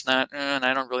plot, and it's not, and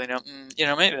I don't really know,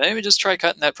 maybe just try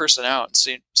cutting that person out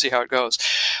and see how it goes.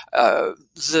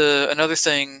 Another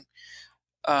thing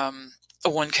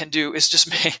one can do is just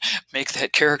make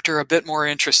that character a bit more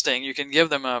interesting. You can give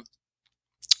them a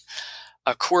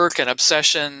quirk, an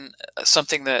obsession,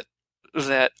 something that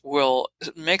will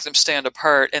make them stand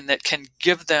apart and that can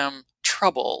give them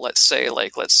trouble. Let's say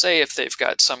if they've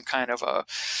got some kind of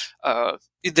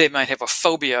they might have a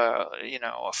phobia,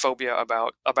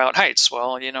 about heights.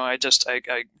 Well, I just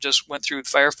went through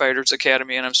Firefighters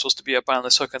Academy and I'm supposed to be up on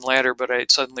this hook and ladder, but I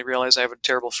suddenly realize I have a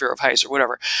terrible fear of heights, or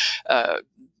whatever.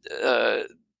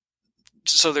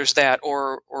 So there's that,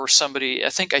 or somebody. I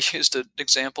think I used an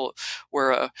example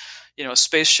where a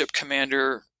spaceship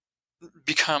commander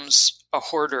becomes a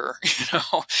hoarder,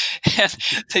 and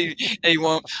they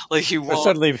won't, like, he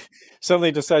won't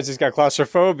suddenly decides he's got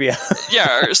claustrophobia.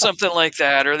 Yeah, or something like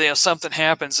that, or something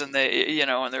happens and they,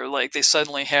 and they're like, they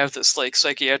suddenly have this like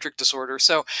psychiatric disorder.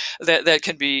 So that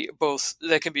can be both.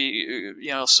 That can be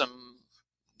some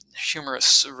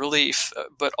humorous relief,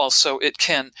 but also it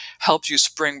can help you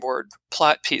springboard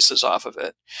plot pieces off of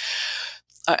it.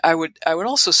 I would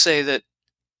also say that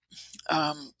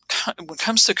when it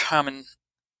comes to common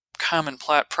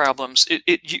plot problems,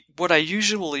 what I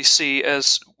usually see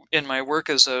as in my work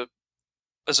as a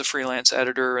freelance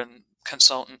editor and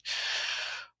consultant,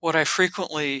 what I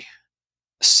frequently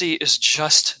see is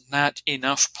just not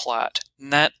enough plot,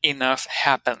 not enough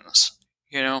happens,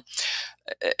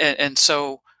 and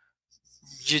so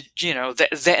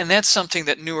and that's something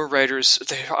that newer writers,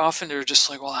 they're just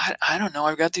like, well, I don't know,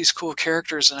 I've got these cool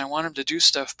characters and I want them to do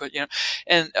stuff, but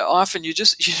and often you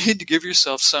need to give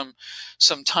yourself some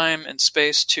time and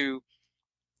space to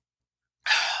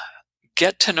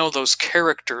get to know those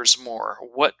characters more,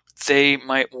 what they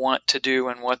might want to do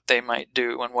and what they might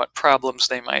do and what problems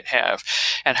they might have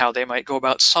and how they might go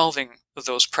about solving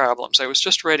those problems. I was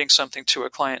just writing something to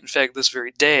a client, in fact, this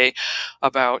very day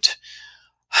about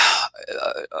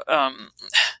now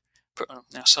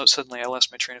so suddenly I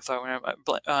lost my train of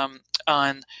thought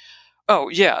on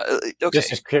okay.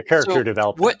 This is character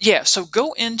development. So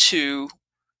go into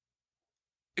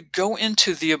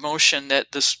the emotion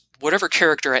that this whatever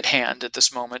character at hand at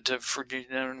this moment for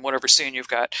whatever scene you've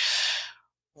got.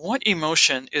 What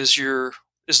emotion is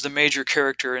the major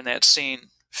character in that scene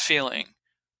feeling?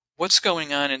 What's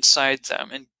going on inside them?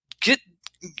 And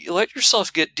let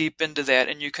yourself get deep into that,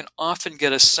 and you can often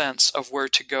get a sense of where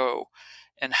to go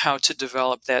and how to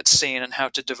develop that scene and how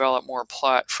to develop more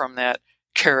plot from that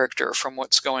character, from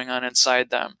what's going on inside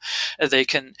them. They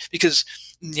can, because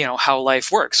how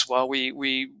life works. Well,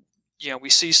 we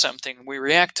see something, we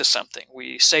react to something,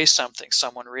 we say something,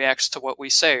 someone reacts to what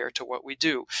we say or to what we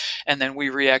do, and then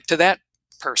we react to that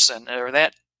person or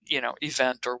that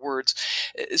event or words.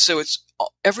 So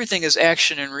everything is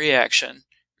action and reaction,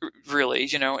 really,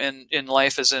 in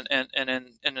life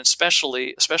and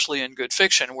especially in good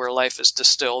fiction, where life is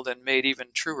distilled and made even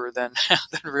truer than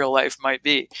real life might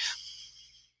be.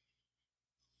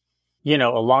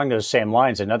 Along those same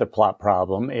lines, another plot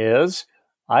problem is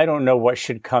I don't know what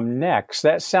should come next.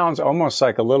 That sounds almost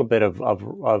like a little bit of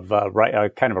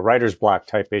kind of a writer's block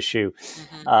type issue,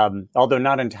 although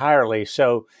not entirely.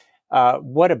 So,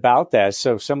 what about that?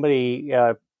 So somebody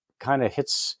kind of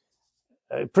hits.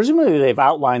 Presumably, they've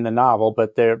outlined the novel,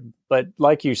 but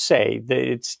like you say,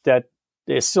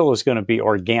 it still is going to be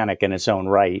organic in its own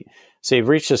right. So you've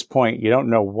reached this point. You don't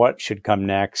know what should come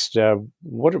next. How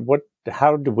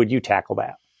would you tackle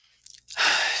that?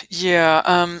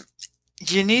 Yeah.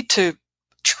 You need to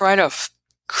try to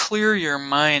clear your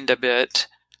mind a bit.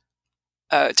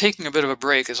 Taking a bit of a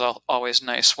break is always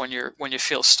nice when you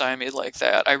feel stymied like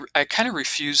that. I kind of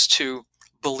refuse to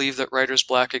believe that writer's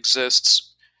block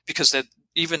exists, because that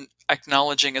even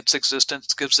acknowledging its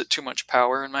existence gives it too much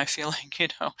power, in my feeling,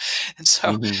 And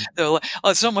so,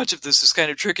 so much of this is kind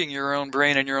of tricking your own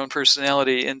brain and your own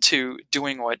personality into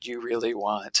doing what you really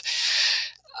want.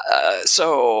 A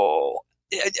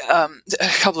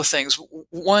couple of things.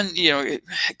 One,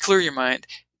 clear your mind.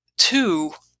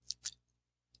 Two,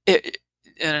 and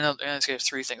I have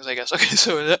three things, I guess. Okay,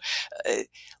 so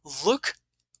look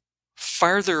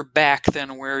farther back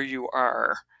than where you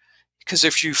are, because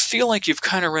if you feel like you've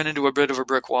kind of run into a bit of a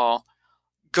brick wall,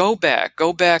 go back,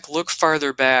 look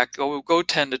farther back, go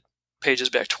 10 pages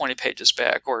back, 20 pages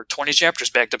back, or 20 chapters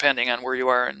back, depending on where you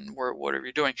are and whatever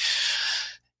you're doing.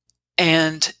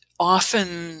 And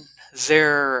often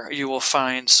there you will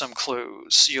find some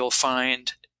clues. You'll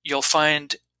find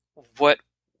what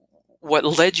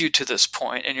led you to this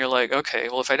point, and you're like, okay,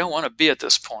 well, if I don't want to be at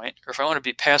this point, or if I want to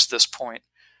be past this point,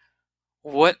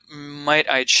 what might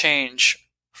I change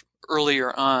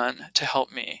earlier on to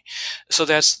help me? So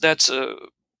that's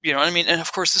and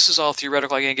of course this is all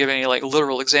theoretical. I can't give any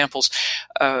literal examples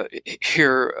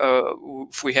here.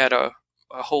 If we had a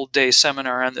whole day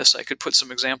seminar on this, I could put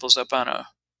some examples up on a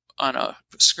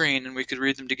screen and we could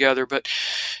read them together. But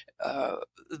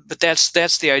that's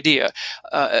the idea.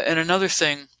 And another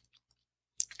thing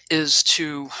is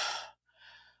to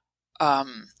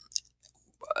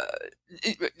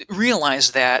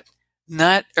realize that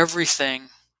not everything.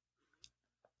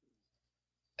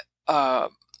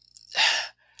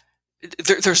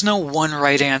 There's no one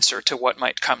right answer to what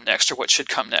might come next or what should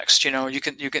come next. You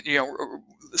can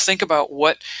think about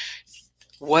what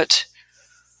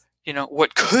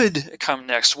could come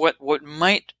next, what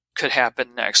could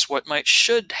happen next, what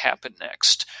should happen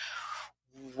next,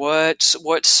 what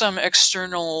some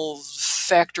external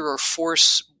factor or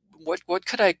force. What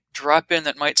could I drop in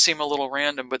that might seem a little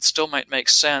random but still might make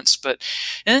sense?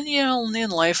 And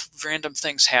in life, random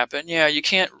things happen. Yeah, you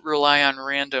can't rely on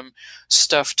random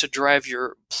stuff to drive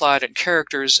your plot and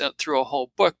characters through a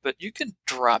whole book, but you can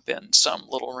drop in some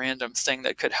little random thing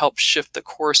that could help shift the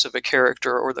course of a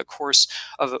character or the course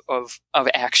of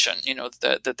action,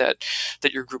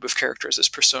 that your group of characters is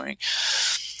pursuing.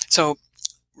 So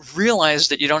realize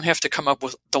that you don't have to come up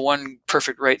with the one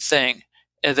perfect right thing,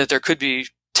 and that there could be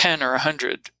 10 or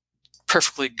 100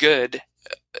 perfectly good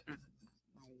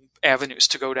avenues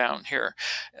to go down here.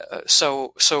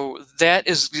 So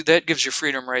that gives you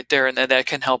freedom right there, and that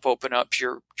can help open up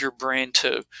your brain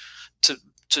to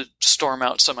storm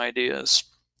out some ideas.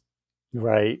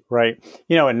 Right, right.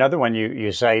 You know, another one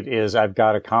you cite is I've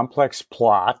got a complex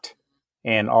plot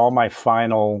and all my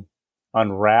final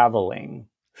unraveling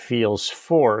feels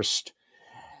forced.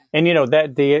 And you know,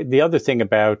 that the other thing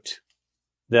about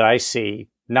that I see,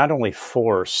 not only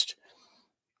forced,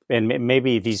 and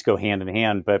maybe these go hand in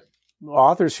hand, but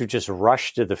authors who just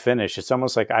rush to the finish. It's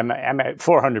almost like I'm at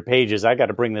 400 pages. I got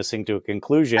to bring this thing to a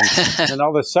conclusion. And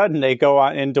all of a sudden they go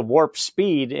on into warp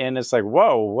speed, and it's like,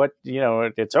 whoa, what, you know,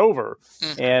 it's over.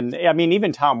 Mm-hmm. And I mean,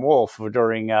 even Tom Wolfe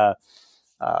during the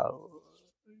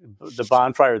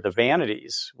Bonfire of the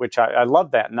Vanities, which I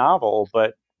love that novel,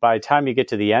 but by the time you get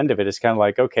to the end of it, it's kind of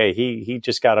like, okay, he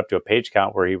just got up to a page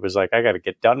count where he was like, I got to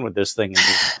get done with this thing.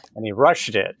 And he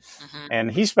rushed it. Mm-hmm.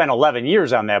 And he spent 11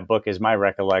 years on that book is my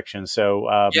recollection. So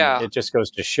it just goes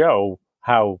to show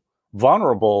how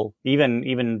vulnerable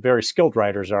even very skilled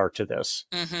writers are to this.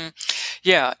 Mm-hmm.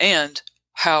 Yeah. And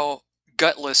how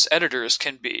gutless editors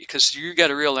can be, because you got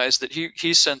to realize that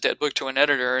he sent that book to an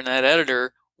editor, and that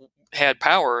editor had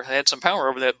some power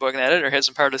over that book. And that editor had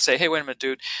some power to say, hey, wait a minute,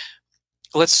 dude.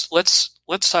 Let's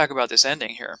talk about this ending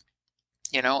here,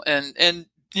 you know, and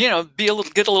you know,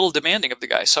 get a little demanding of the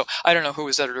guy. So I don't know who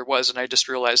his editor was, and I just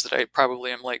realized that I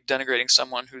probably am like denigrating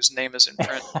someone whose name is in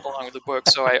print along with the book.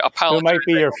 So I apologize. It might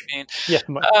be your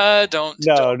don't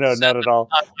not at all.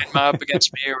 Mob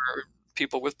against me or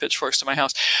people with pitchforks to my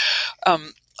house.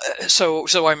 So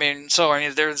I mean,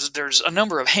 there's a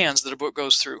number of hands that a book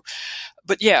goes through,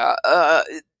 but yeah.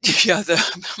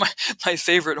 My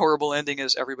favorite horrible ending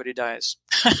is everybody dies.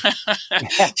 You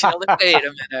know, like, wait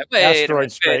a minute, wait.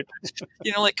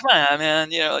 You know, like, come on,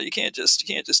 man. You know, you can't just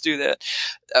do that.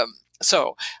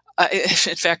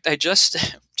 In fact, I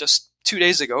just 2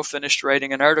 days ago finished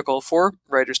writing an article for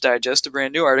Writer's Digest, a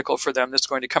brand new article for them that's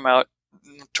going to come out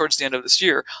towards the end of this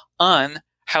year on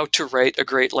how to write a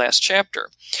great last chapter.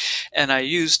 And I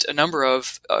used a number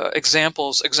of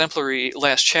exemplary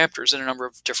last chapters in a number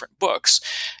of different books.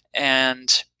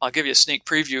 And I'll give you a sneak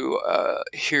preview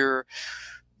here.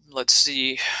 Let's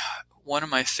see. One of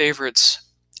my favorites,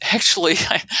 actually,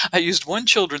 I used one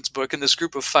children's book in this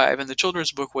group of 5, and the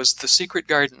children's book was The Secret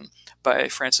Garden by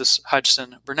Frances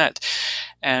Hodgson Burnett.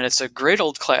 And it's a great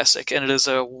old classic, and it is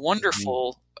a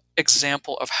wonderful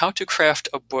example of how to craft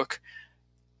a book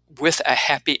with a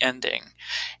happy ending.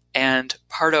 And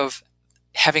part of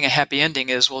having a happy ending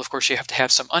is, well, of course, you have to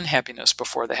have some unhappiness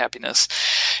before the happiness.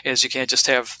 Is you can't just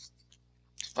have,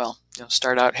 well, you know,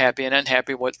 start out happy and end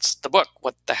happy. What's the book?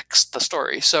 What the heck's the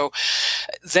story? So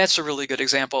that's a really good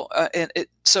example. All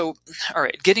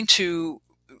right, getting to,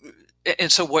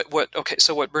 and so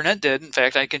so what Burnett did, in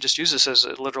fact, I can just use this as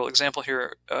a literal example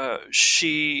here.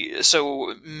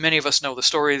 So many of us know the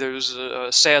story. There's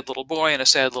a sad little boy and a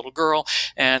sad little girl,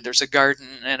 and there's a garden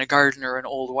and a gardener, an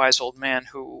old wise old man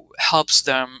who helps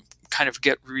them kind of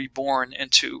get reborn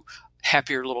into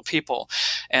happier little people.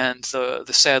 And the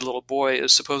sad little boy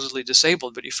is supposedly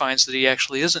disabled, but he finds that he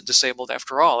actually isn't disabled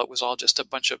after all. It was all just a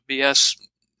bunch of BS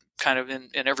kind of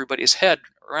in everybody's head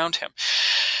around him.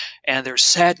 And there's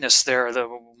sadness there.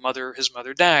 His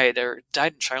mother died, or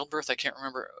died in childbirth. I can't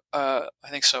remember. I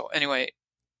think so. Anyway,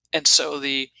 and so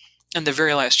in the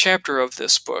very last chapter of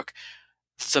this book,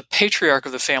 the patriarch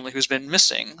of the family who's been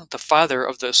missing, the father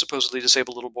of the supposedly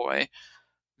disabled little boy,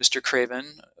 Mr.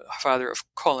 Craven, father of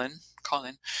Colin,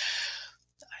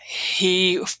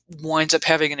 he winds up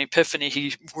having an epiphany.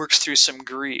 He works through some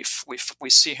grief. We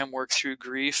see him work through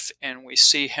grief, and we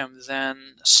see him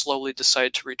then slowly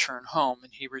decide to return home.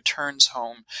 And he returns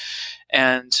home,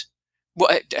 and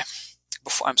before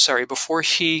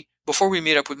we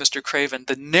meet up with Mr. Craven,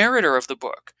 the narrator of the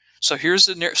book. So here's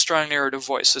the strong narrative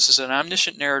voice. This is an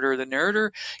omniscient narrator. The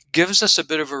narrator gives us a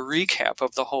bit of a recap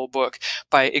of the whole book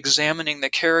by examining the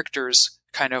characters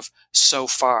kind of so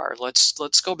far.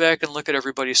 Let's go back and look at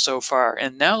everybody so far.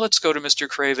 And now let's go to Mr.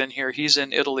 Craven here. He's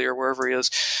in Italy or wherever he is,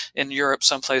 in Europe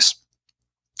someplace,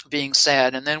 being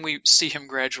sad. And then we see him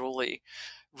gradually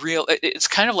it's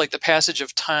kind of like the passage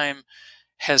of time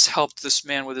has helped this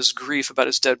man with his grief about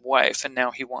his dead wife, and now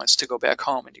he wants to go back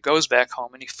home. And he goes back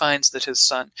home, and he finds that his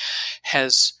son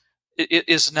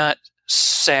is not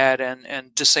sad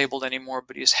and disabled anymore,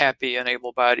 but he's happy and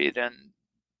able-bodied, and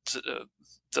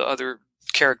the other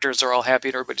characters are all happy,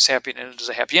 and everybody's happy, and it is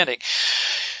a happy ending.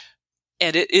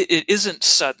 And it isn't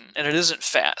sudden, and it isn't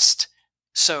fast.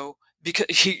 So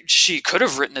because she could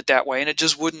have written it that way, and it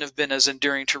just wouldn't have been as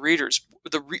endearing to readers.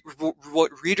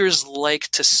 What readers like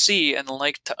to see and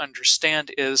like to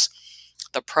understand is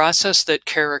the process that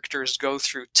characters go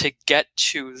through to get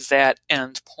to that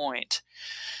end point.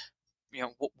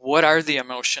 What are the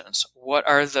emotions? What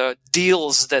are the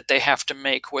deals that they have to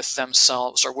make with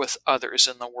themselves or with others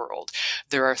in the world?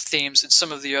 There are themes in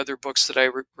some of the other books that I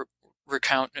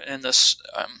recount in this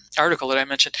article that I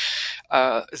mentioned.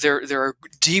 There are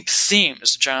deep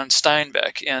themes. John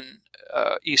Steinbeck in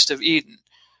East of Eden,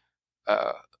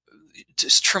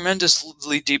 just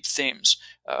tremendously deep themes.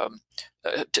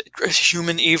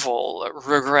 Human evil,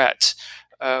 regret,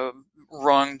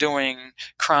 wrongdoing,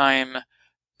 crime,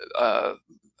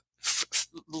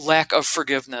 lack of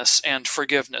forgiveness and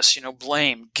forgiveness,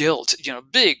 blame, guilt,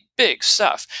 big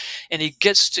stuff. And he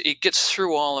gets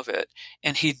through all of it,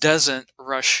 and he doesn't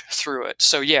rush through it.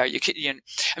 So yeah,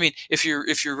 if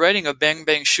you're writing a bang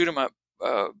bang shoot 'em up,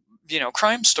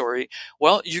 crime story,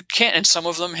 well, you can't, and some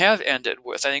of them have ended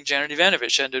with, I think Janet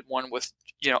Ivanovich ended one with,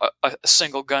 a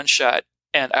single gunshot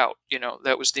and out,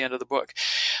 that was the end of the book.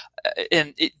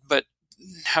 But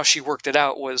how she worked it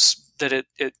out was that it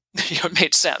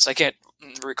made sense. I can't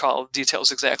recall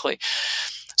details exactly.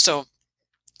 So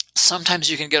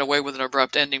sometimes you can get away with an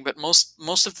abrupt ending, but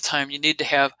most of the time you need to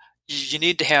have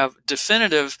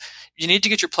definitive. You need to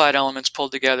get your plot elements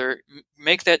pulled together,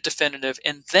 make that definitive,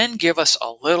 and then give us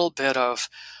a little bit of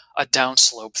a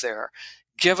downslope there.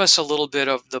 Give us a little bit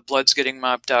of the blood's getting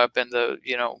mopped up and the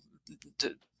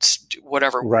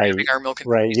whatever. Right. Our milk and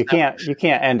right. You can't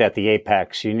end at the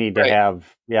apex. You need to right.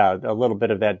 have a little bit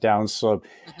of that downslope.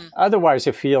 Mm-hmm. Otherwise,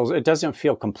 it doesn't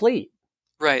feel complete.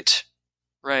 Right.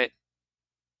 Right.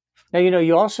 Now,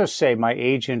 you also say my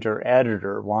agent or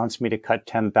editor wants me to cut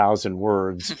 10,000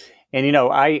 words. And,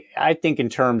 I think in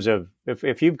terms of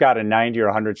if you've got a 90 or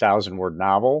 100,000 word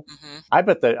novel, mm-hmm.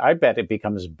 I bet it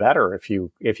becomes better if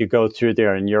you go through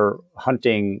there and you're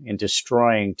hunting and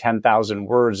destroying 10,000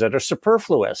 words that are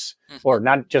superfluous, mm-hmm. or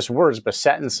not just words, but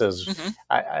sentences.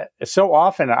 Mm-hmm. So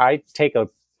often I take a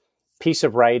piece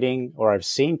of writing, or I've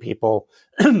seen people,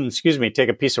 take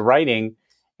a piece of writing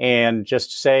and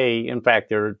just say, in fact,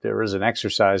 there is an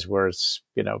exercise where it's,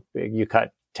 you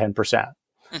cut 10%.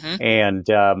 Mm-hmm.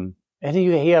 And then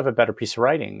you have a better piece of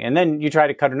writing. And then you try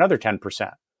to cut another 10%.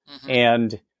 Mm-hmm.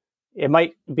 And it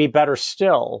might be better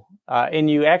still. And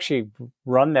you actually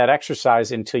run that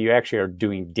exercise until you actually are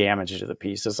doing damage to the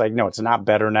piece. It's like, no, it's not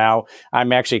better now.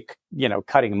 I'm actually,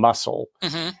 cutting muscle.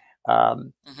 Mm-hmm.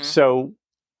 Mm-hmm. So,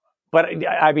 but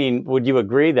I mean, would you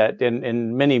agree that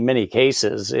in many, many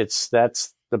cases,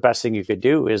 that's the best thing you could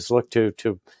do is look to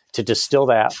distill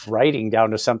that writing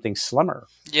down to something slimmer?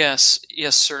 Yes,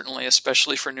 certainly,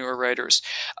 especially for newer writers.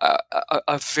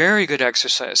 A very good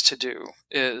exercise to do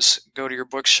is go to your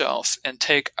bookshelf and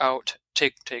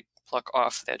pluck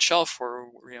off that shelf, or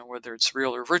whether it's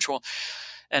real or virtual,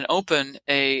 and open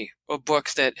a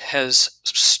book that has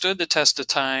stood the test of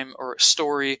time, or a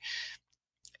story,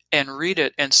 and read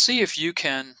it and see if you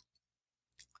can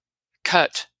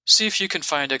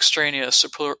find extraneous,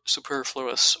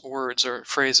 superfluous words or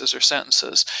phrases or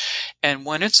sentences. And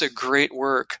when it's a great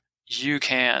work, you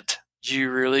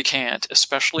really can't,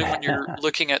 especially when you're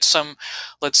looking at some,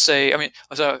 let's say,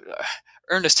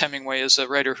 Ernest Hemingway is a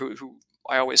writer who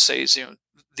I always say is,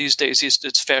 these days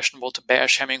it's fashionable to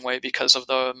bash Hemingway because of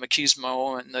the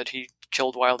machismo and that he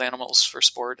killed wild animals for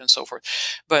sport and so forth.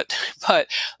 But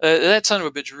that son of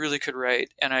a bitch really could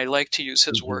write, and I like to use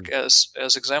his mm-hmm. work as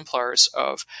exemplars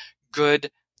of good,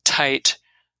 tight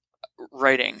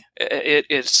writing.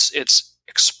 It's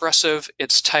expressive,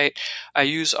 it's tight. I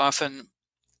use often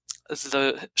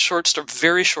the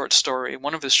very short story,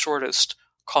 one of his shortest,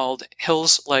 called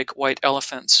Hills Like White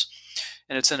Elephants,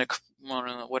 and it's in a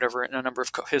number of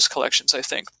his collections, I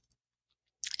think.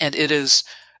 And it's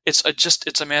a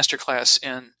masterclass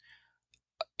in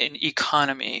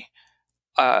economy,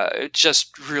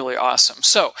 just really awesome.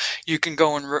 So you can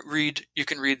go and read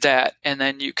that, and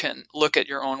then you can look at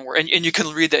your own work, and you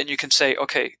can read that, and you can say,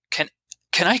 okay, can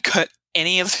I cut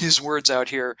any of these words out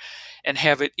here and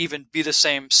have it even be the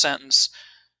same sentence,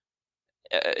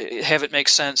 have it make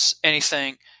sense,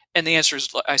 anything? And the answer is,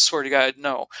 I swear to God,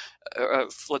 no.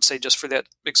 Let's say just for that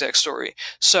exact story.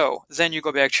 So then you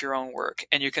go back to your own work,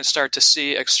 and you can start to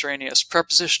see extraneous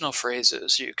prepositional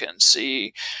phrases. You can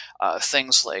see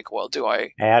things like, well,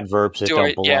 adverbs that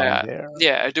don't belong there?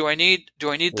 Yeah. Do I need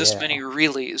this many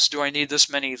reallys? Do I need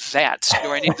this many that's?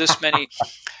 Do I need this many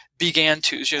began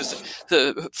tos?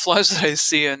 The flaws that I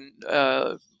see in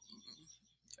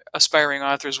aspiring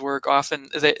authors' work, often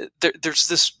there's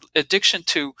this addiction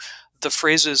to the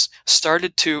phrases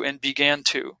started to and began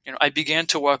to. I began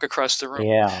to walk across the room.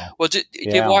 Yeah. Well,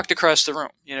 you walked across the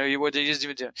room. You would.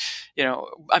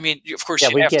 I mean, of course Yeah,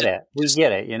 you we have get to it. We just,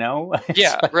 get it. You know,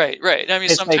 yeah, right, right. I mean,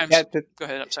 it's like sometimes, that. go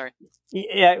ahead. I'm sorry.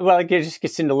 Yeah, well, it just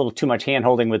gets into a little too much hand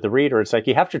holding with the reader. It's like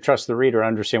you have to trust the reader,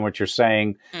 understand what you're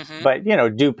saying, Hmm. but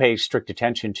do pay strict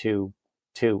attention to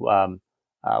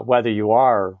whether you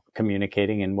are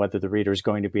communicating and whether the reader is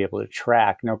going to be able to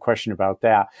track. No question about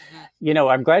that. Hmm.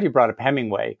 I'm glad you brought up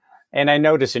Hemingway, and I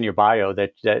noticed in your bio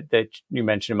that you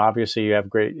mentioned him. Obviously, you have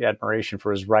great admiration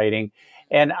for his writing,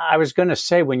 and I was going to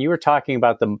say when you were talking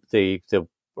about the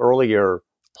earlier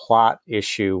plot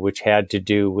issue, which had to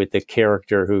do with the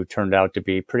character who turned out to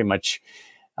be pretty much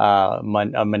a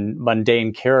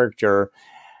mundane character.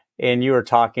 And you were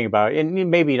talking about, and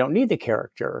maybe you don't need the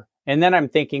character. And then I'm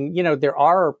thinking, there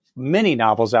are many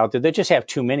novels out there that just have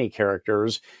too many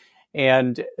characters.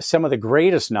 And some of the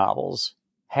greatest novels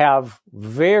have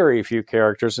very few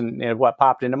characters. And what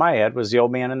popped into my head was The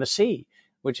Old Man and the Sea,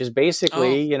 which is Oh,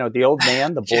 basically, the old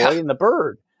man, the yeah. boy, and the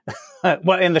bird,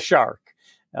 well, and the shark.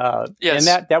 And Yes.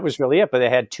 that was really it. But they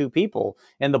had two people,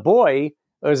 and the boy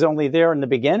was only there in the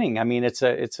beginning. I mean, it's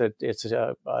a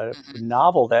Hmm.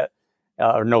 novel that,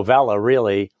 or novella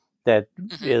really, that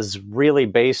Hmm. is really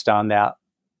based on that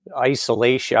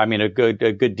isolation. I mean, a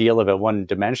good deal of it. One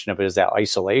dimension of it is that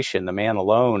isolation, the man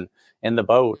alone in the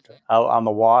boat out on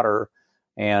the water,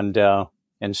 and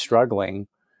struggling.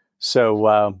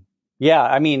 So yeah,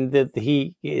 I mean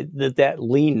that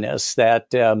leanness,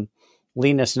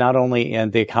 leanness not only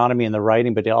in the economy and the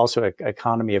writing, but also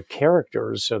economy of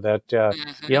characters, so that you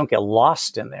Hmm. don't get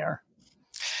lost in there.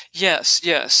 Yes,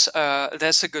 yes,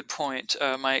 that's a good point,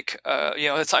 Mike.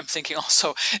 I'm thinking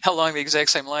also along the exact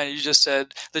same line. You just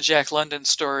said the Jack London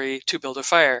story, To Build a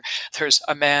Fire. There's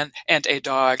a man and a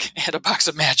dog and a box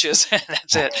of matches, and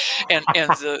that's it. And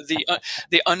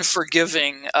the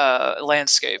unforgiving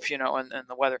landscape, and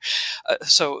the weather.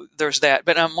 So there's that.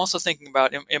 But I'm also thinking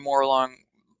about in more along.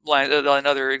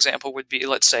 Another example would be,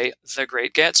 let's say, The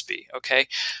Great Gatsby. Okay,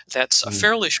 that's a Mm.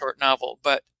 fairly short novel,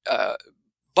 but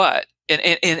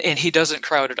and he doesn't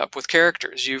crowd it up with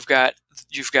characters. You've got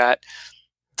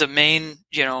the main,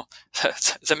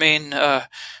 the main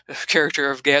character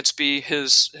of Gatsby,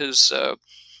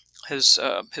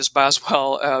 his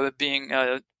Boswell being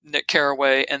Nick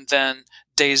Carraway, and then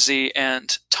Daisy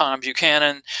and Tom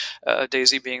Buchanan,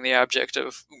 Daisy being the object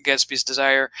of Gatsby's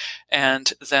desire,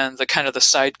 and then the kind of the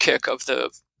sidekick of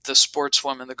the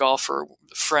sportswoman, the golfer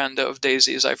friend of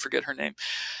Daisy's, I forget her name.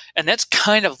 And that's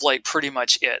kind of like pretty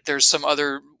much it. There's some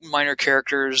other minor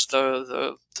characters,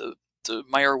 the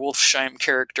Meyer Wolfsheim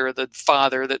character, the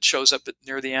father that shows up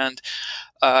near the end,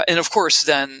 and of course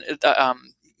then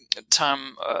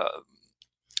Tom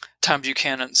Tom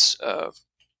Buchanan's uh,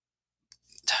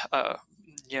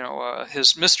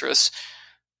 his mistress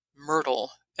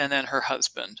Myrtle, and then her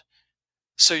husband.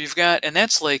 So you've got, and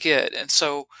that's like it. And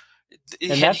so,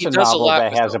 And and that's he a does a novel lot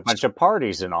that with has a those. bunch of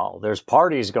parties and all. There's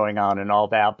parties going on and all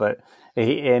that, but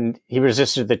he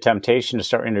resisted the temptation to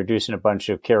start introducing a bunch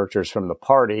of characters from the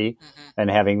party Hmm. and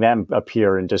having them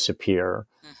appear and disappear.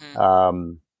 Hmm.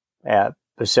 Um,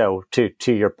 so to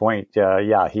your point,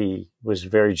 yeah, he was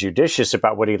very judicious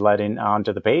about what he let in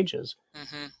onto the pages.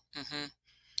 Hmm. Hmm.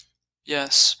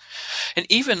 Yes. And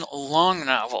even long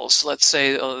novels, let's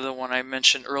say the one I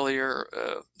mentioned earlier,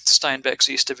 Steinbeck's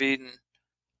East of Eden,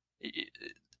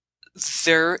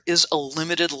 there is a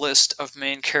limited list of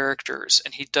main characters,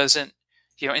 and he doesn't,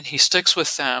 and he sticks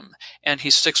with them, and he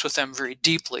sticks with them very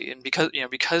deeply. And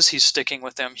because he's sticking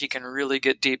with them, he can really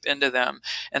get deep into them.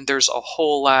 And there's a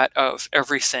whole lot of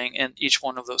everything in each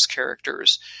one of those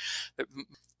characters.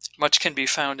 Much can be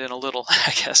found in a little,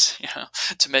 I guess,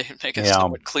 to make a Yeah.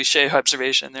 somewhat cliche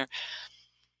observation there.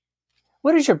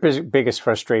 What is your biggest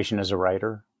frustration as a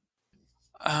writer?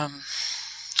 Um,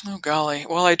 oh golly.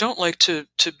 Well, I don't like to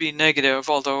be negative,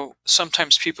 although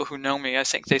sometimes people who know me, I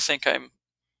think they think I'm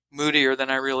moodier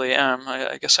than I really am.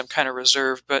 I guess I'm kind of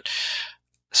reserved, but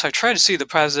so I try to see the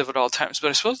positive at all times. But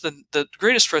I suppose the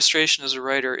greatest frustration as a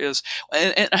writer is,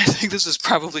 and I think this is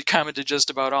probably common to just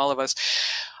about all of us.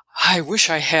 I wish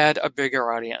I had a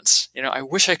bigger audience. I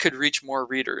wish I could reach more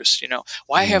readers.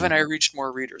 Why haven't Mm. I reached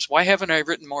more readers? Why haven't I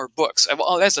written more books?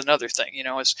 Well, that's another thing.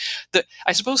 Is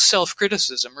I suppose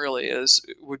self-criticism really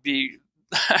would be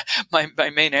my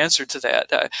main answer to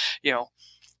that.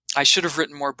 I should have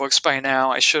written more books by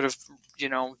now. I should have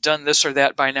done this or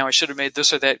that by now. I should have made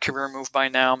this or that career move by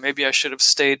now. Maybe I should have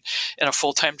stayed in a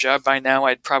full-time job by now.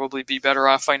 I'd probably be better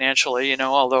off financially,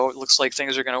 although it looks like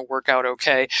things are going to work out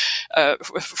okay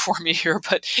for me here.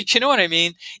 But you know what I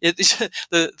mean?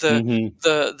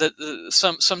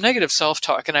 Some negative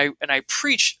self-talk, and I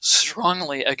preach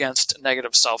strongly against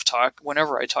negative self-talk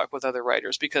whenever I talk with other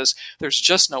writers, because there's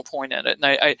just no point in it. And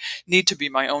I need to be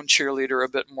my own cheerleader a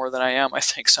bit more than I am, I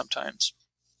think, sometimes.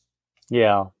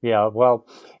 Yeah. Well,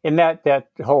 in that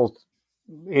whole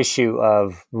issue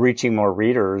of reaching more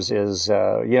readers is,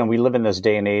 we live in this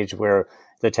day and age where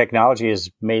the technology has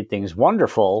made things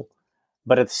wonderful,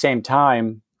 but at the same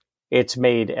time, it's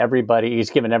given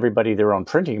everybody their own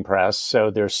printing press. So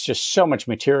there's just so much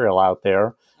material out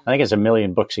there. I think it's 1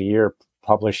 million books a year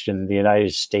published in the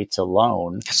United States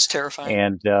alone. It's terrifying.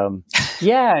 And, and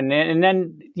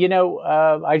then,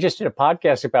 I just did a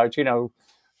podcast about,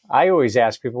 I always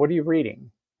ask people, what are you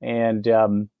reading? And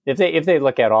if they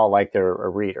look at all like they're a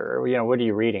reader, what are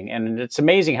you reading? And it's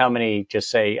amazing how many just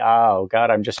say, oh,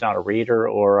 God, I'm just not a reader,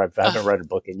 or I haven't read a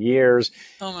book in years.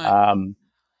 Oh,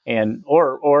 my.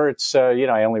 Or it's,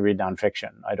 I only read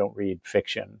nonfiction. I don't read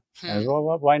fiction. And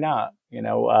well, why not?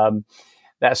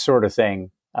 That sort of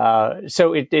thing.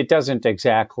 So it doesn't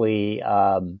exactly...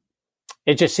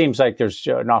 it just seems like there's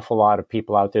an awful lot of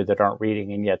people out there that aren't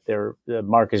reading, and yet the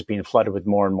market is being flooded with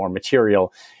more and more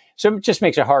material. So it just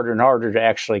makes it harder and harder to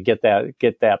actually get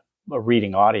that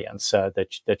reading audience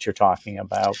that you're talking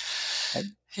about.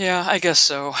 Yeah, I guess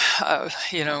so.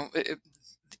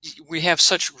 We have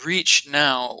such reach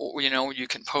now. You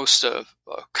can post a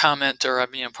comment or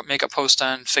make a post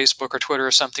on Facebook or Twitter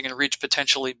or something and reach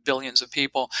potentially billions of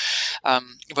people.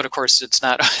 But of course, it's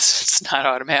not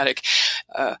automatic.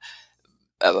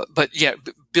 But yeah,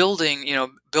 building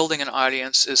an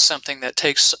audience is something that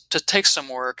takes some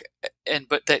work,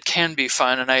 but that can be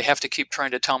fun. And I have to keep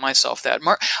trying to tell myself that.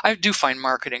 I do find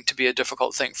marketing to be a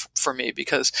difficult thing for me,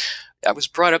 because I was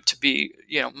brought up to be,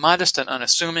 modest and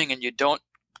unassuming, and you don't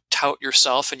tout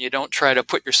yourself and you don't try to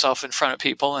put yourself in front of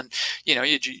people, and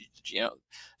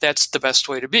that's the best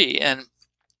way to be. And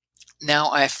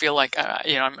now I feel like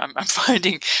I'm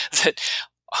finding that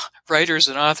writers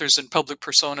and authors and public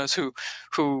personas who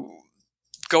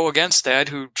go against that,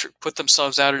 who put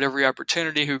themselves out at every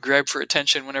opportunity, who grab for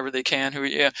attention whenever they can,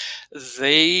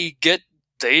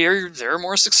 they're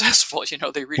more successful.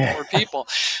 They reach more people,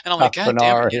 and I'm like, God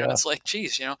damn it, it's like,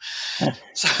 geez, so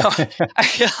I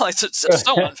realize it's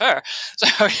so unfair. So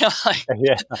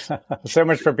so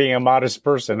much for being a modest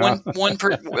person.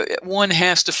 One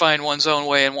has to find one's own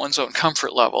way and one's own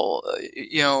comfort level.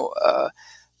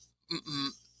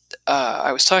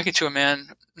 I was talking to a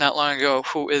man not long ago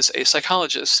who is a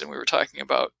psychologist, and we were talking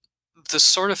about this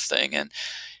sort of thing. And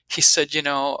he said,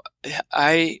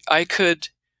 I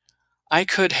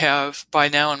could have, by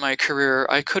now in my career,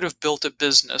 I could have built a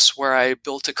business where I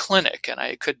built a clinic, and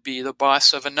I could be the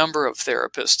boss of a number of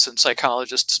therapists and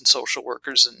psychologists and social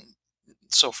workers and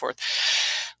so forth.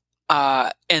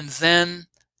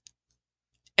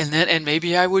 And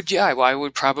maybe I would, I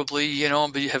would probably,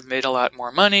 have made a lot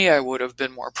more money. I would have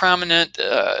been more prominent,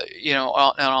 and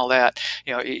all that,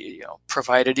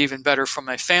 provided even better for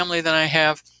my family than I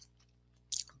have.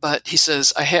 But he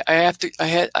says,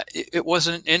 it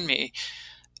wasn't in me.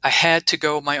 I had to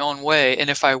go my own way. And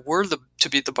if I were to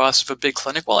be the boss of a big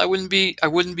clinic, well, I wouldn't be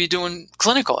doing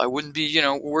clinical. I wouldn't be,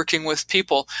 working with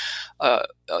people,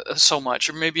 so much,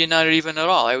 or maybe not even at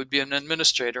all. I would be an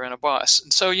administrator and a boss.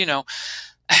 And so,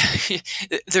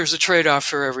 there's a trade-off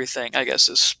for everything, I guess,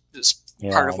 is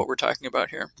part of what we're talking about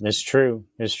here. It's true.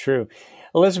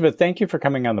 Elizabeth, thank you for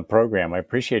coming on the program. I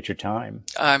appreciate your time.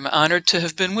 I'm honored to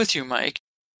have been with you, Mike.